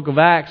on in the book of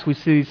Acts, we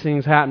see these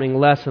things happening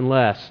less and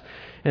less.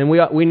 And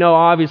we know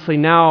obviously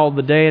now,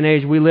 the day and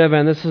age we live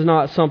in, this is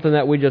not something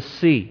that we just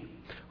see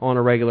on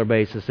a regular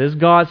basis. Is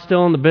God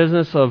still in the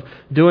business of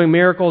doing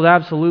miracles?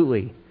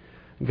 Absolutely.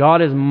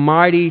 God is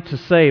mighty to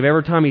save.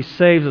 Every time He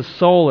saves a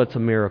soul, it's a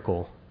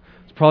miracle.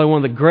 Probably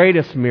one of the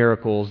greatest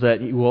miracles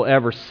that you will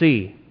ever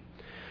see.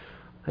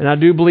 And I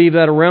do believe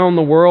that around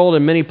the world,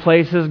 in many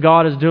places,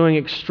 God is doing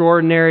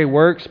extraordinary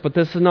works, but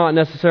this is not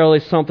necessarily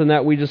something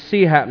that we just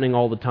see happening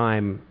all the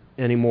time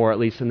anymore, at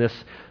least in this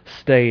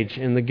stage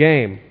in the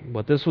game.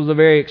 But this was a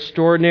very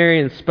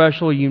extraordinary and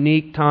special,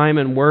 unique time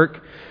and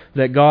work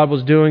that God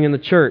was doing in the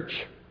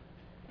church.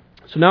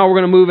 So now we're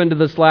going to move into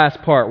this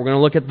last part. We're going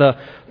to look at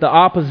the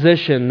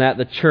opposition that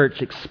the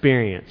church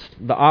experienced.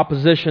 The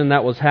opposition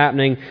that was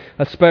happening,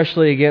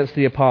 especially against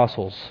the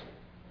apostles.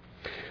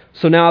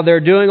 So now they're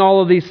doing all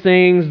of these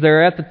things.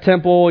 They're at the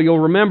temple.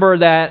 You'll remember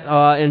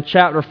that in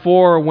chapter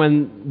 4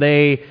 when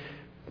they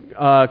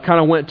kind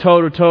of went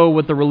toe-to-toe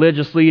with the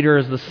religious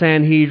leaders, the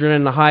Sanhedrin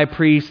and the high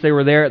priest. They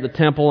were there at the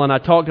temple, and I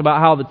talked about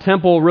how the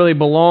temple really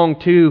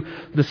belonged to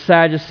the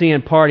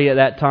Sadducean party at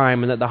that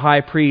time, and that the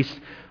high priest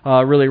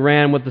really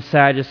ran with the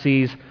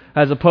Sadducees,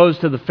 as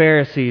opposed to the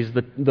Pharisees.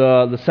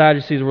 The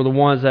Sadducees were the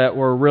ones that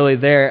were really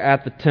there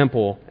at the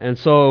temple. And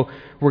so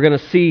we're going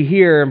to see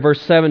here in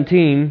verse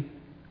 17,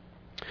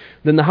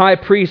 then the high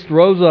priest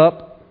rose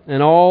up,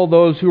 and all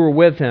those who were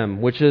with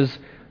him, which is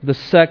the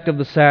sect of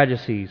the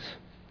Sadducees,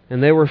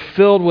 and they were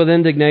filled with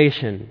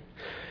indignation.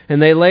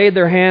 And they laid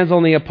their hands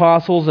on the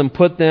apostles and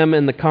put them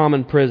in the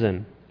common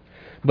prison.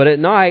 But at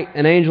night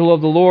an angel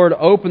of the Lord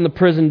opened the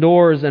prison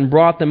doors and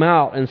brought them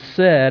out and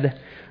said,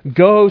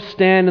 "Go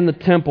stand in the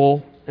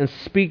temple and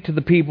speak to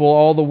the people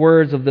all the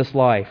words of this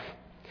life."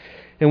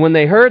 And when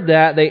they heard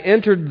that, they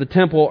entered the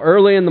temple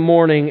early in the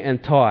morning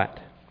and taught.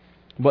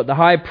 But the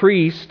high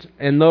priest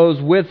and those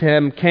with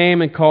him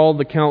came and called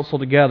the council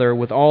together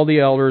with all the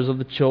elders of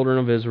the children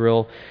of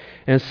Israel,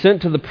 and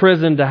sent to the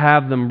prison to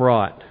have them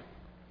brought.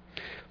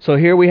 So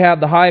here we have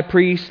the high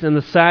priest and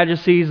the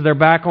Sadducees. They're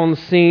back on the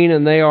scene,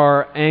 and they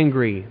are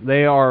angry.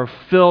 They are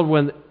filled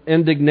with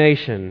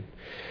indignation.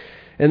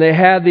 And they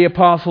had the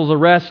apostles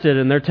arrested,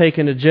 and they're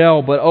taken to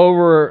jail. But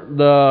over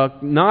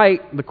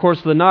the course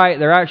of the night,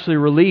 they're actually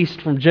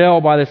released from jail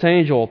by this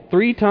angel.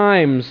 3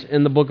 times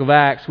in the book of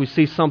Acts, we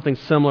see something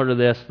similar to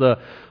this.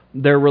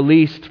 They're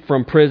released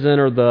from prison,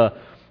 or the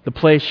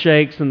place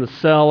shakes and the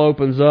cell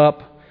opens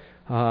up.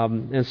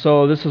 And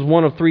so this is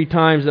one of 3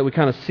 times that we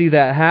kind of see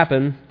that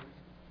happen.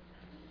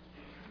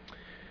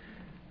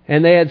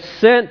 And they had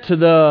sent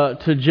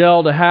to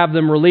jail to have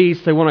them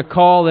released. They want to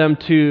call them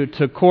to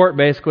court,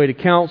 basically to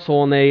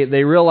council, and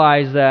they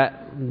realize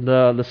that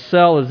the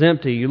cell is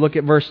empty. You look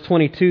at verse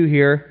 22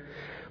 here.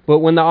 But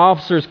when the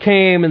officers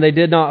came and they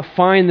did not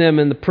find them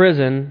in the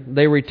prison,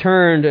 they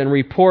returned and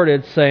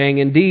reported, saying,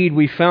 "Indeed,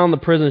 we found the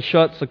prison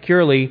shut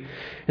securely,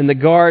 and the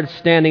guards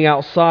standing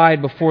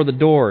outside before the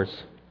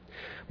doors.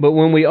 But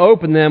when we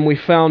opened them, we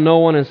found no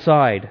one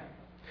inside."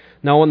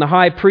 Now when the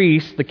high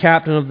priest, the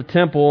captain of the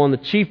temple, and the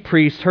chief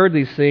priests heard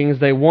these things,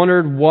 they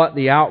wondered what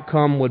the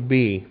outcome would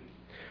be.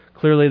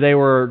 Clearly they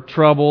were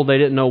troubled. They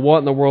didn't know what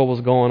in the world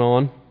was going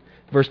on.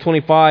 Verse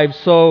 25,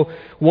 so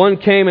one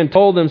came and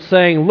told them,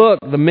 saying, "Look,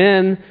 the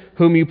men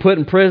whom you put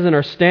in prison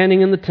are standing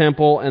in the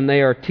temple, and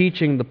they are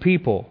teaching the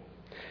people."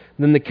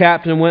 Then the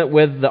captain went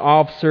with the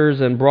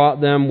officers and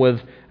brought them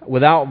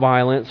without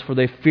violence, for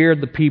they feared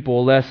the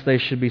people, lest they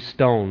should be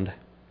stoned.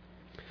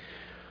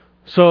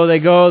 So they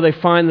go, they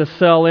find the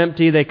cell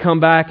empty, they come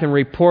back and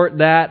report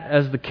that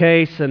as the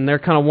case, and they're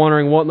kind of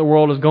wondering what in the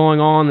world is going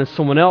on. And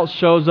someone else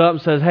shows up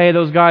and says, "Hey,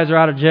 those guys are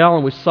out of jail,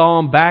 and we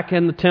saw them back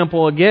in the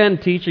temple again,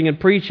 teaching and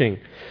preaching."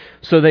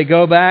 So they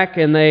go back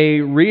and they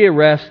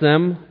rearrest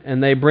them,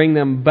 and they bring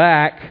them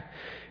back,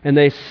 and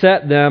they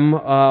set them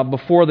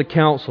before the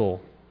council.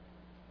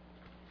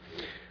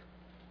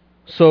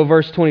 So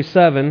verse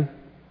 27,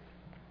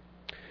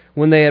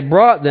 when they had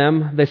brought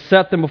them, they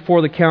set them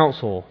before the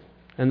council.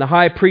 And the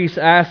high priest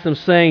asked them,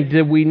 saying,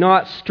 "Did we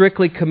not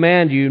strictly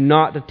command you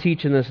not to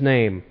teach in this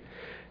name?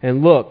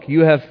 And look,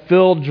 you have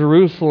filled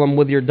Jerusalem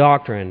with your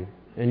doctrine,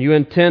 and you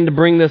intend to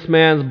bring this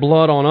man's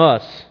blood on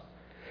us."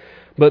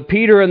 But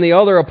Peter and the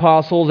other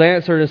apostles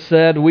answered and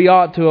said, "We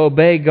ought to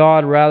obey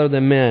God rather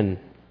than men.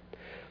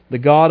 The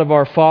God of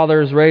our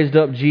fathers raised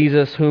up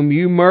Jesus, whom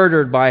you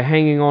murdered by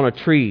hanging on a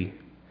tree.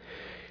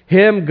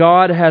 Him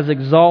God has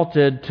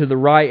exalted to the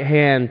right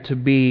hand to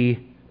be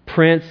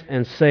Prince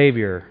and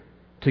Savior,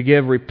 to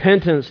give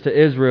repentance to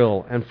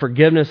Israel and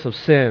forgiveness of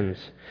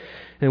sins.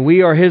 And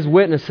we are His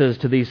witnesses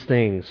to these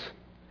things.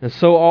 And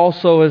so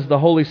also is the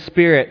Holy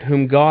Spirit,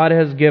 whom God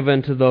has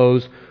given to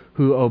those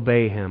who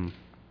obey Him."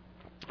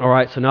 All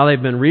right, so now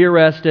they've been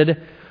rearrested,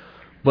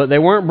 but they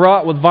weren't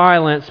brought with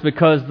violence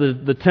because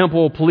the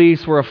temple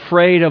police were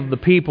afraid of the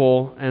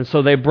people, and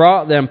so they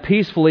brought them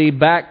peacefully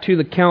back to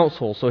the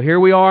council. So here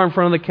we are in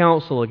front of the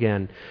council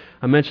again.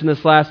 I mentioned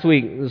this last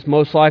week. It was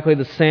most likely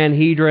the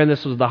Sanhedrin.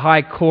 This was the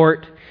high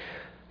court.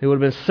 It would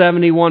have been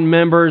 71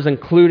 members,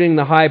 including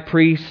the high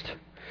priest.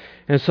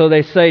 And so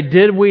they say,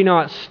 "Did we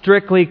not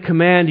strictly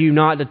command you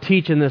not to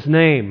teach in this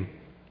name?"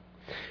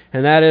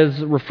 And that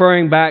is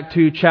referring back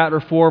to chapter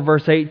 4,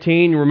 verse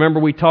 18.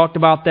 Remember we talked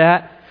about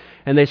that?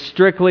 And they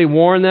strictly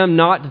warned them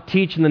not to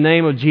teach in the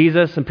name of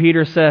Jesus. And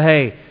Peter said,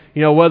 "Hey,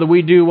 whether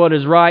we do what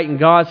is right in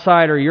God's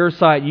sight or your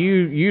sight,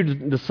 you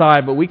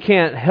decide, but we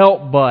can't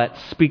help but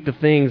speak the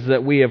things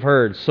that we have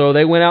heard." So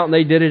they went out and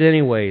they did it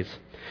anyways.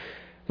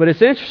 But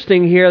it's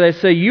interesting here, they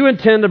say, "You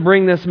intend to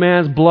bring this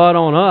man's blood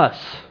on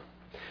us."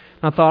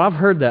 I thought, I've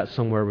heard that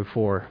somewhere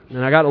before.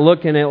 And I got to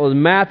look, and it was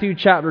Matthew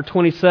chapter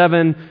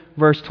 27,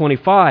 verse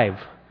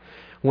 25.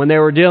 When they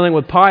were dealing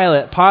with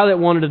Pilate, Pilate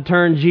wanted to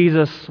turn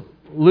Jesus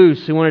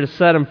loose. He wanted to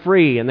set him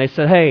free. And they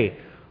said, "Hey,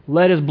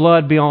 let his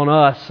blood be on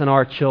us and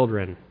our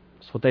children."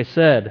 That's what they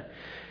said.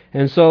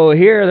 And so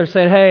here they're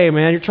saying, "Hey,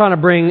 man, you're trying to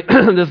bring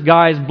this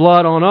guy's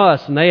blood on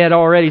us." And they had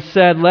already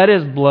said, "Let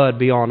his blood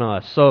be on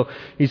us." So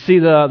you see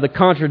the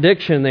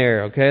contradiction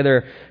there, okay?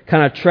 They're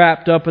kind of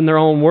trapped up in their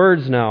own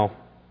words now.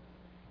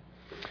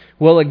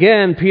 Well,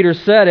 again, Peter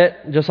said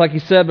it, just like he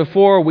said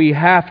before, we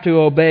have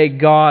to obey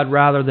God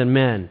rather than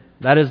men.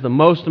 That is the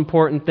most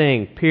important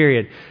thing,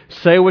 period.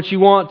 Say what you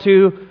want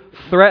to,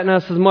 threaten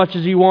us as much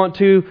as you want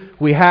to,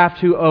 we have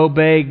to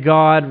obey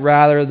God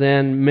rather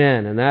than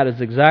men. And that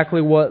is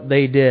exactly what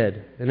they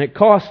did. And it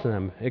cost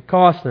them. It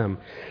cost them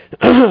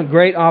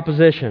great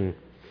opposition.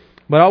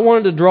 But I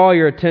wanted to draw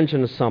your attention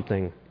to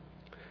something.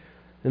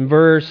 In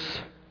verse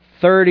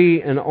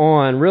 30 and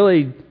on,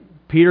 really,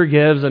 Peter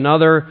gives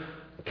another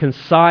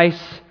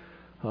concise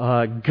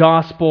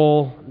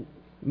gospel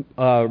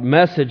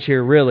message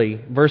here, really.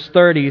 Verse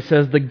 30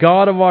 says, "The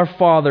God of our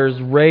fathers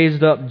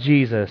raised up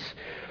Jesus,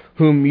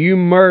 whom you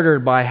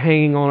murdered by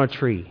hanging on a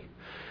tree."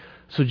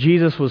 So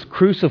Jesus was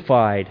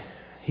crucified.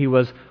 He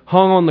was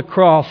hung on the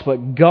cross,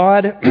 but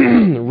God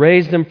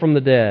raised Him from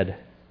the dead.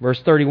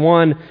 Verse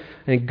 31,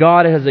 "And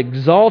God has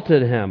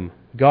exalted Him.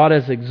 God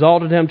has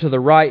exalted Him to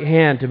the right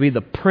hand to be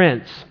the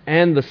Prince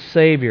and the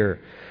Savior,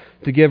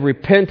 to give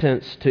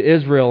repentance to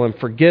Israel and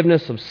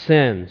forgiveness of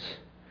sins.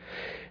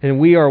 And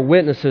we are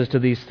witnesses to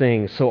these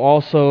things. So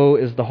also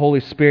is the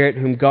Holy Spirit,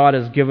 whom God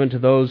has given to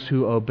those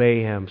who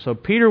obey Him." So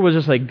Peter was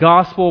just a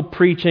gospel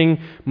preaching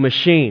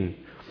machine.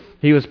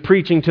 He was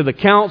preaching to the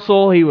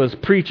council. He was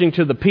preaching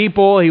to the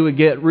people. He would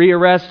get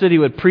rearrested. He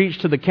would preach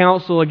to the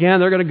council again.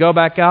 They're going to go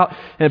back out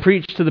and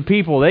preach to the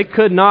people. They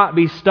could not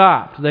be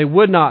stopped. They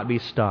would not be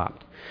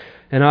stopped.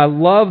 And I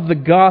love the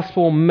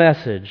gospel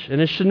message.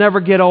 And it should never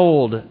get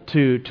old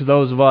to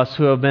those of us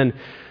who have been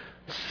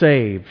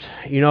saved.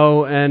 You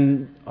know,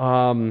 and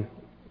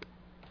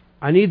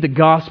I need the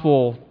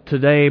gospel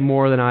today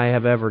more than I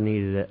have ever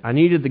needed it. I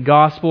needed the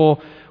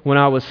gospel when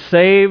I was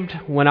saved,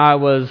 when I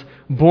was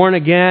born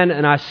again,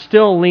 and I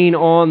still lean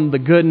on the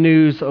good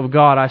news of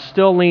God. I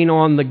still lean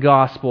on the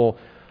gospel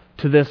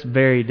to this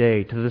very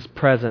day, to this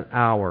present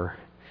hour.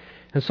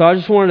 And so I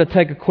just wanted to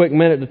take a quick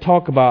minute to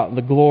talk about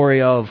the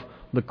glory of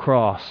the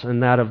cross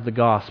and that of the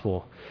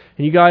gospel.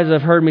 And you guys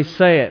have heard me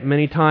say it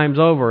many times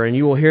over, and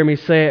you will hear me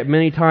say it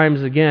many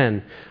times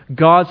again.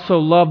 God so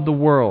loved the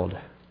world.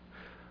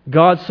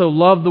 God so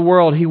loved the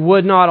world, He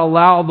would not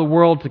allow the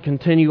world to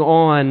continue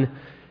on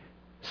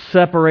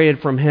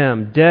separated from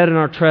Him, dead in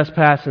our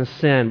trespass and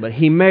sin. But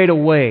He made a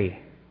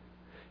way.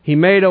 He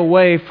made a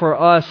way for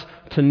us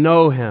to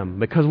know Him,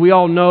 because we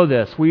all know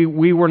this.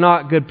 We were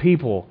not good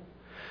people.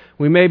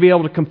 We may be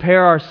able to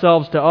compare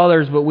ourselves to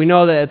others, but we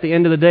know that at the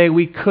end of the day,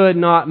 we could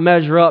not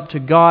measure up to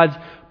God's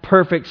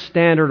perfect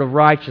standard of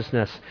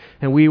righteousness,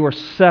 and we were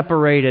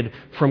separated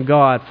from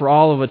God for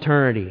all of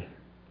eternity.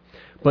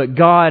 But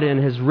God, in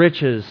His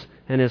riches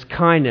and His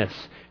kindness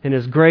and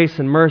His grace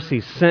and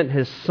mercy, sent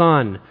His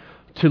Son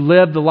to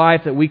live the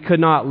life that we could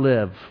not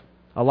live,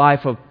 a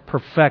life of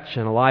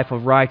perfection, a life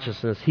of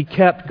righteousness. He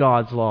kept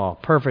God's law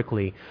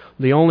perfectly,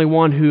 the only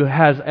one who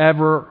has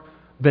ever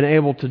been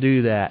able to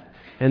do that.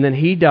 And then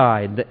He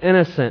died. The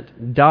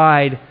innocent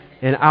died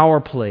in our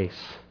place.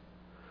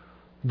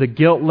 The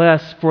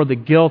guiltless for the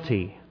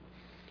guilty.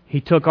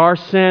 He took our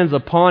sins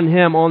upon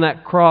Him on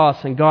that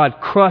cross, and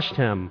God crushed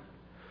Him.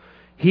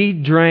 He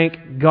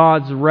drank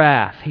God's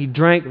wrath. He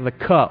drank the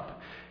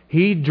cup.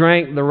 He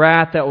drank the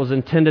wrath that was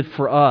intended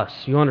for us.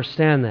 You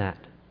understand that?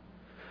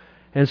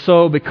 And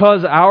so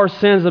because our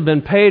sins have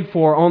been paid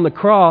for on the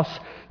cross,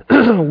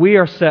 we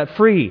are set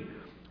free.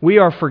 We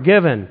are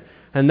forgiven.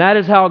 And that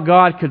is how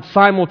God could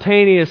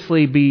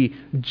simultaneously be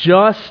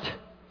just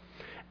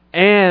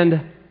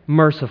and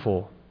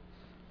merciful.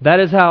 That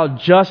is how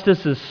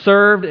justice is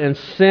served and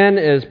sin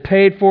is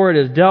paid for, it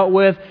is dealt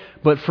with,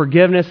 but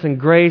forgiveness and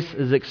grace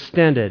is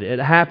extended. It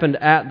happened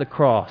at the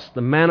cross.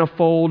 The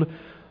manifold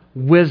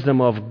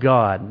wisdom of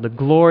God, the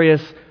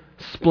glorious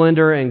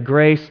splendor and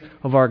grace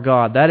of our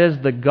God. That is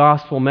the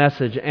gospel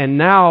message. And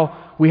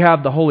now we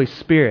have the Holy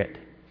Spirit.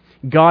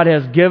 God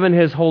has given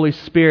His Holy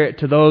Spirit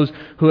to those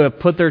who have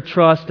put their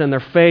trust and their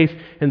faith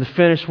in the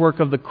finished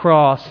work of the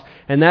cross.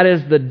 And that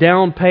is the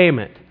down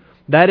payment.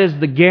 That is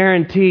the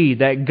guarantee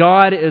that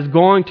God is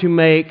going to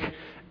make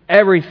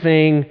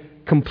everything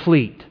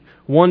complete.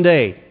 One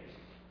day,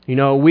 you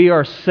know, we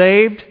are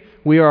saved,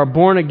 we are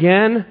born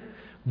again,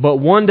 but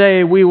one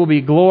day we will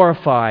be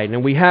glorified.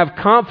 And we have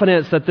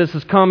confidence that this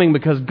is coming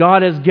because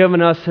God has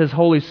given us His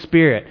Holy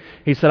Spirit.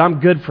 He said,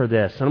 I'm good for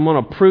this, and I'm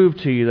going to prove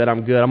to you that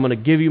I'm good. I'm going to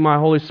give you my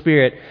Holy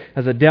Spirit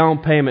as a down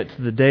payment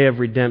to the day of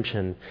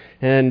redemption.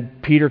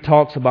 And Peter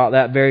talks about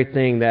that very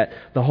thing, that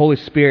the Holy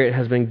Spirit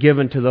has been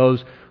given to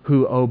those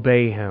who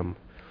obey Him.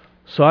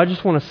 So I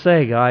just want to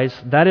say, guys,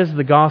 that is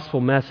the gospel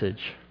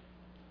message.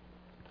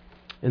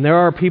 And there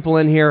are people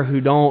in here who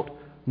don't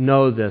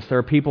know this. There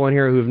are people in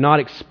here who have not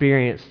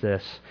experienced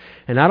this.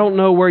 And I don't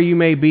know where you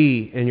may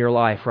be in your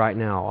life right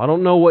now. I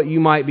don't know what you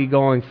might be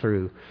going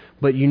through.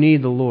 But you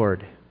need the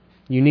Lord.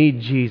 You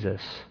need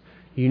Jesus.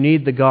 You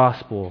need the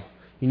gospel.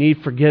 You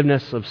need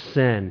forgiveness of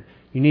sin.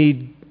 You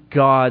need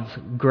God's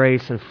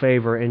grace and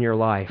favor in your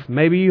life.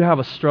 Maybe you have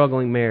a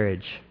struggling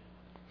marriage.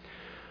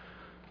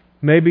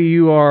 Maybe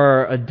you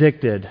are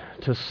addicted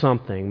to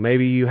something.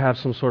 Maybe you have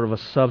some sort of a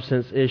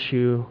substance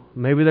issue.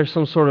 Maybe there's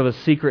some sort of a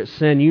secret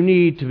sin. You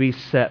need to be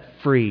set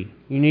free.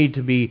 You need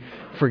to be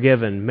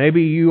forgiven.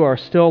 Maybe you are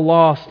still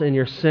lost in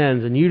your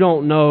sins and you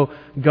don't know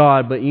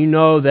God, but you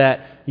know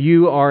that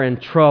you are in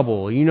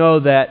trouble. You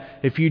know that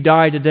if you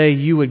died today,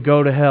 you would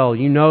go to hell.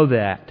 You know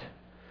that.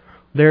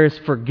 There is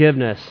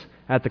forgiveness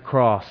at the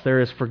cross. There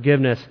is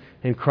forgiveness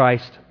in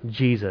Christ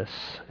Jesus.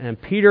 And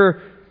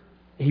Peter,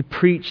 he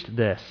preached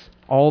this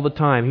all the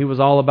time. He was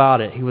all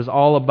about it. He was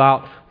all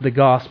about the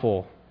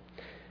gospel.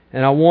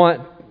 And I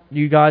want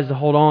you guys to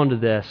hold on to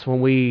this when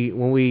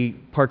we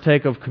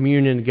partake of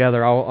communion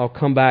together. I'll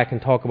come back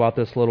and talk about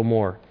this a little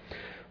more.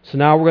 So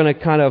now we're going to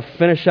kind of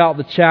finish out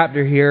the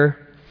chapter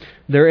here.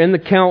 They're in the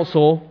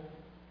council,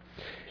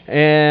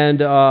 and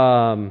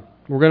we're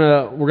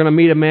gonna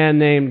meet a man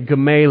named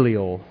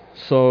Gamaliel.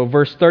 So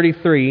verse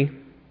 33.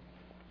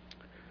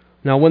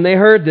 Now when they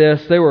heard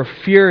this, they were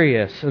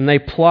furious, and they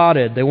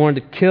plotted. They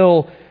wanted to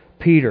kill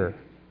Peter.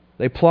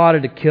 They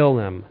plotted to kill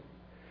him.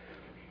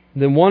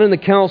 Then one in the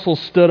council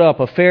stood up,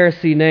 a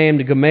Pharisee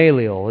named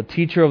Gamaliel, a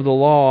teacher of the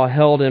law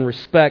held in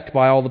respect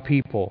by all the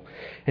people.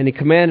 And he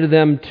commanded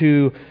them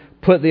to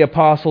put the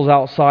apostles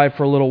outside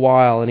for a little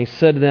while. And he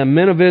said to them,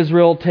 "Men of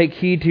Israel, take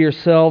heed to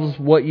yourselves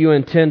what you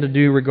intend to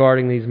do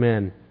regarding these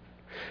men."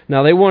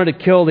 Now they wanted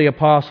to kill the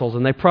apostles,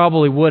 and they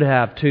probably would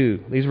have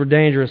too. These were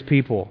dangerous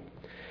people.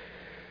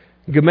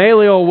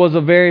 Gamaliel was a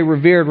very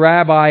revered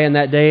rabbi in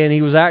that day, and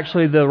he was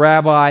actually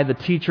the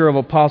teacher of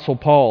Apostle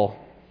Paul.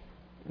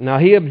 Now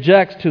he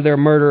objects to their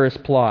murderous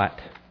plot.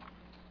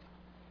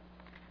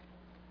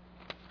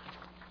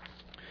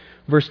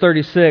 Verse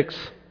 36,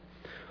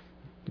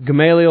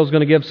 Gamaliel is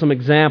going to give some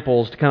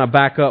examples to kind of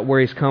back up where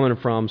he's coming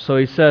from. So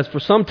he says,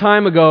 "For some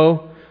time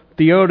ago,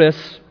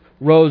 Theudas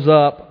rose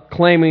up,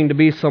 claiming to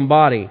be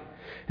somebody,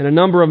 and a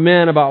number of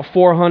men, about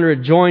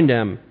 400, joined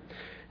him.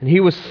 And he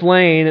was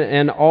slain,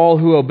 and all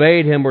who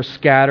obeyed him were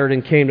scattered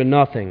and came to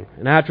nothing.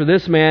 And after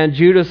this man,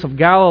 Judas of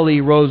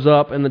Galilee rose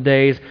up in the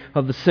days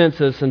of the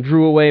census and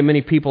drew away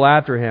many people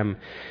after him.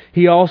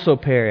 He also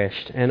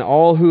perished, and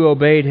all who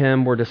obeyed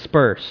him were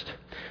dispersed."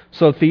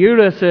 So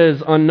Theudas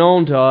is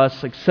unknown to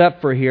us,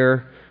 except for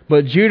here,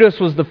 but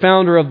Judas was the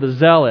founder of the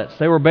Zealots.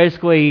 They were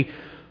basically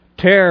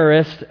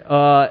terrorists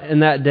in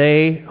that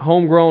day,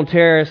 homegrown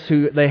terrorists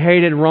who they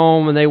hated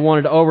Rome and they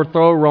wanted to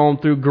overthrow Rome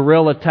through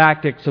guerrilla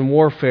tactics and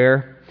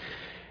warfare.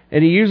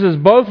 And he uses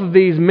both of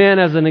these men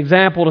as an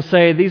example to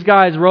say these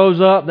guys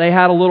rose up, they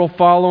had a little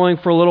following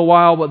for a little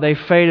while, but they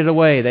faded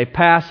away. They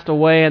passed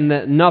away and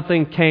that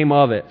nothing came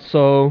of it.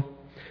 So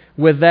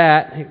with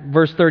that,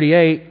 verse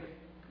 38,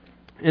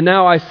 "And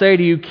now I say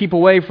to you, keep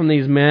away from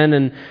these men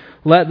and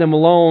let them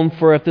alone,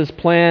 for if this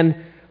plan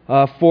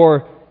or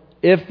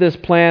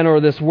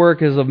this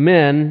work is of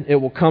men, it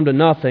will come to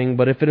nothing,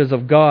 but if it is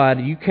of God,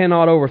 you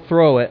cannot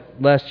overthrow it,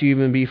 lest you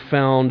even be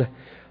found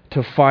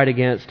to fight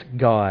against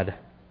God."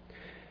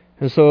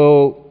 And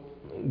so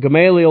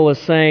Gamaliel is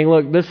saying,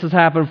 look, this has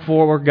happened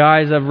before where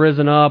guys have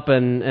risen up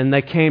and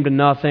they came to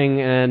nothing,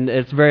 and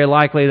it's very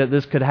likely that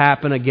this could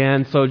happen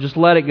again, so just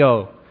let it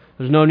go.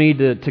 There's no need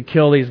to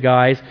kill these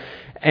guys.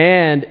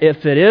 And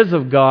if it is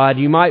of God,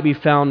 you might be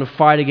found to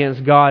fight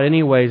against God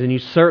anyways, and you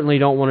certainly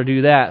don't want to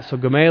do that. So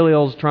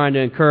Gamaliel's trying to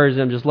encourage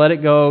them, just let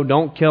it go,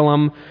 don't kill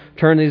them,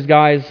 turn these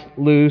guys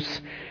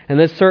loose. And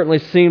this certainly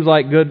seems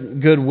like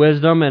good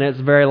wisdom, and it's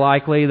very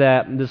likely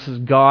that this is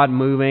God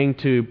moving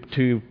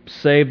to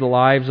save the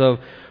lives of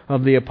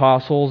the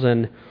apostles,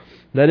 and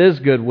that is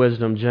good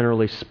wisdom,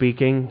 generally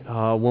speaking.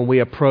 When we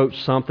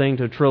approach something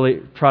to truly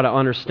try to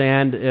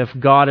understand if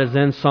God is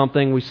in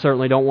something, we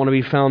certainly don't want to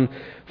be found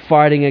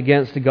fighting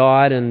against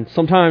God. And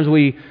sometimes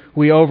we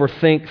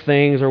overthink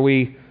things or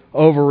we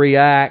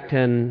overreact,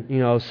 and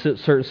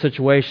certain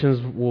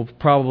situations will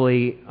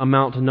probably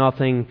amount to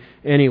nothing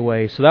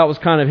anyway. So that was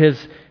kind of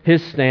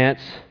his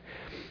stance.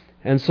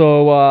 And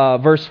so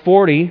verse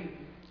 40,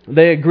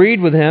 "They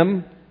agreed with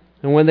him,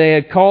 and when they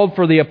had called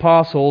for the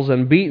apostles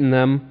and beaten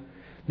them,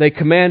 they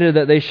commanded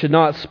that they should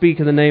not speak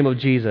in the name of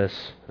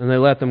Jesus, and they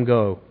let them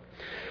go.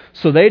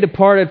 So they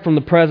departed from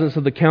the presence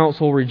of the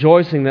council,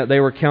 rejoicing that they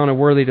were counted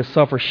worthy to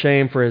suffer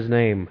shame for his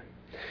name.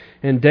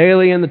 And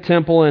daily in the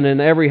temple and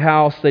in every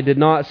house they did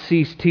not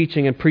cease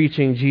teaching and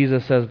preaching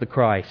Jesus as the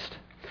Christ."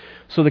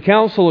 So the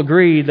council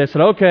agreed. They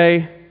said,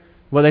 okay,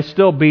 but they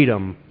still beat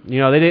him.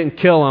 They didn't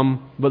kill him,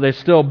 but they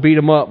still beat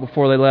him up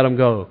before they let him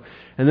go.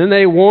 And then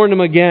they warned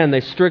him again.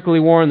 They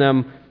strictly warned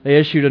them. They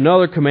issued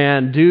another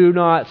command, "Do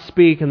not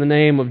speak in the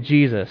name of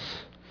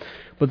Jesus."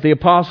 But the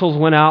apostles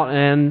went out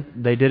and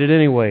they did it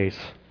anyways.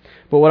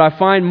 But what I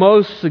find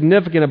most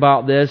significant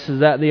about this is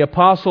that the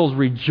apostles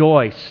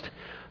rejoiced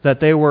that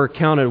they were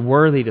counted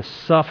worthy to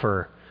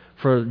suffer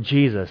for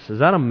Jesus. Is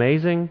that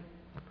amazing?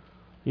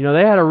 They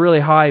had a really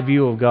high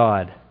view of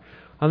God.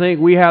 I think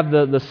we have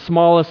the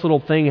smallest little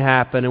thing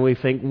happen and we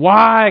think,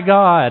 why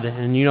God?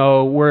 And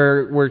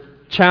we're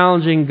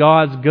challenging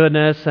God's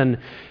goodness and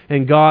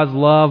God's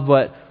love,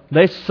 but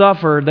they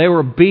suffered, they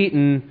were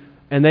beaten,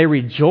 and they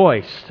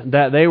rejoiced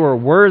that they were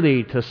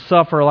worthy to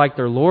suffer like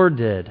their Lord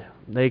did.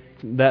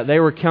 that they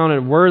were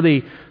counted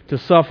worthy to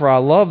suffer. I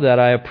love that.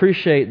 I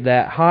appreciate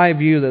that high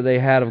view that they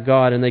had of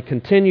God, and they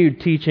continued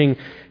teaching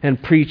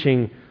and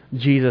preaching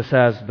Jesus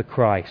as the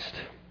Christ.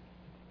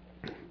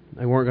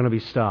 They weren't going to be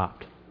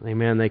stopped.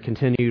 Amen. They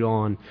continued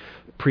on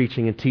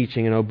preaching and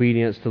teaching in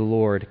obedience to the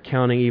Lord,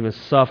 counting even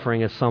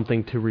suffering as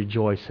something to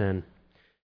rejoice in.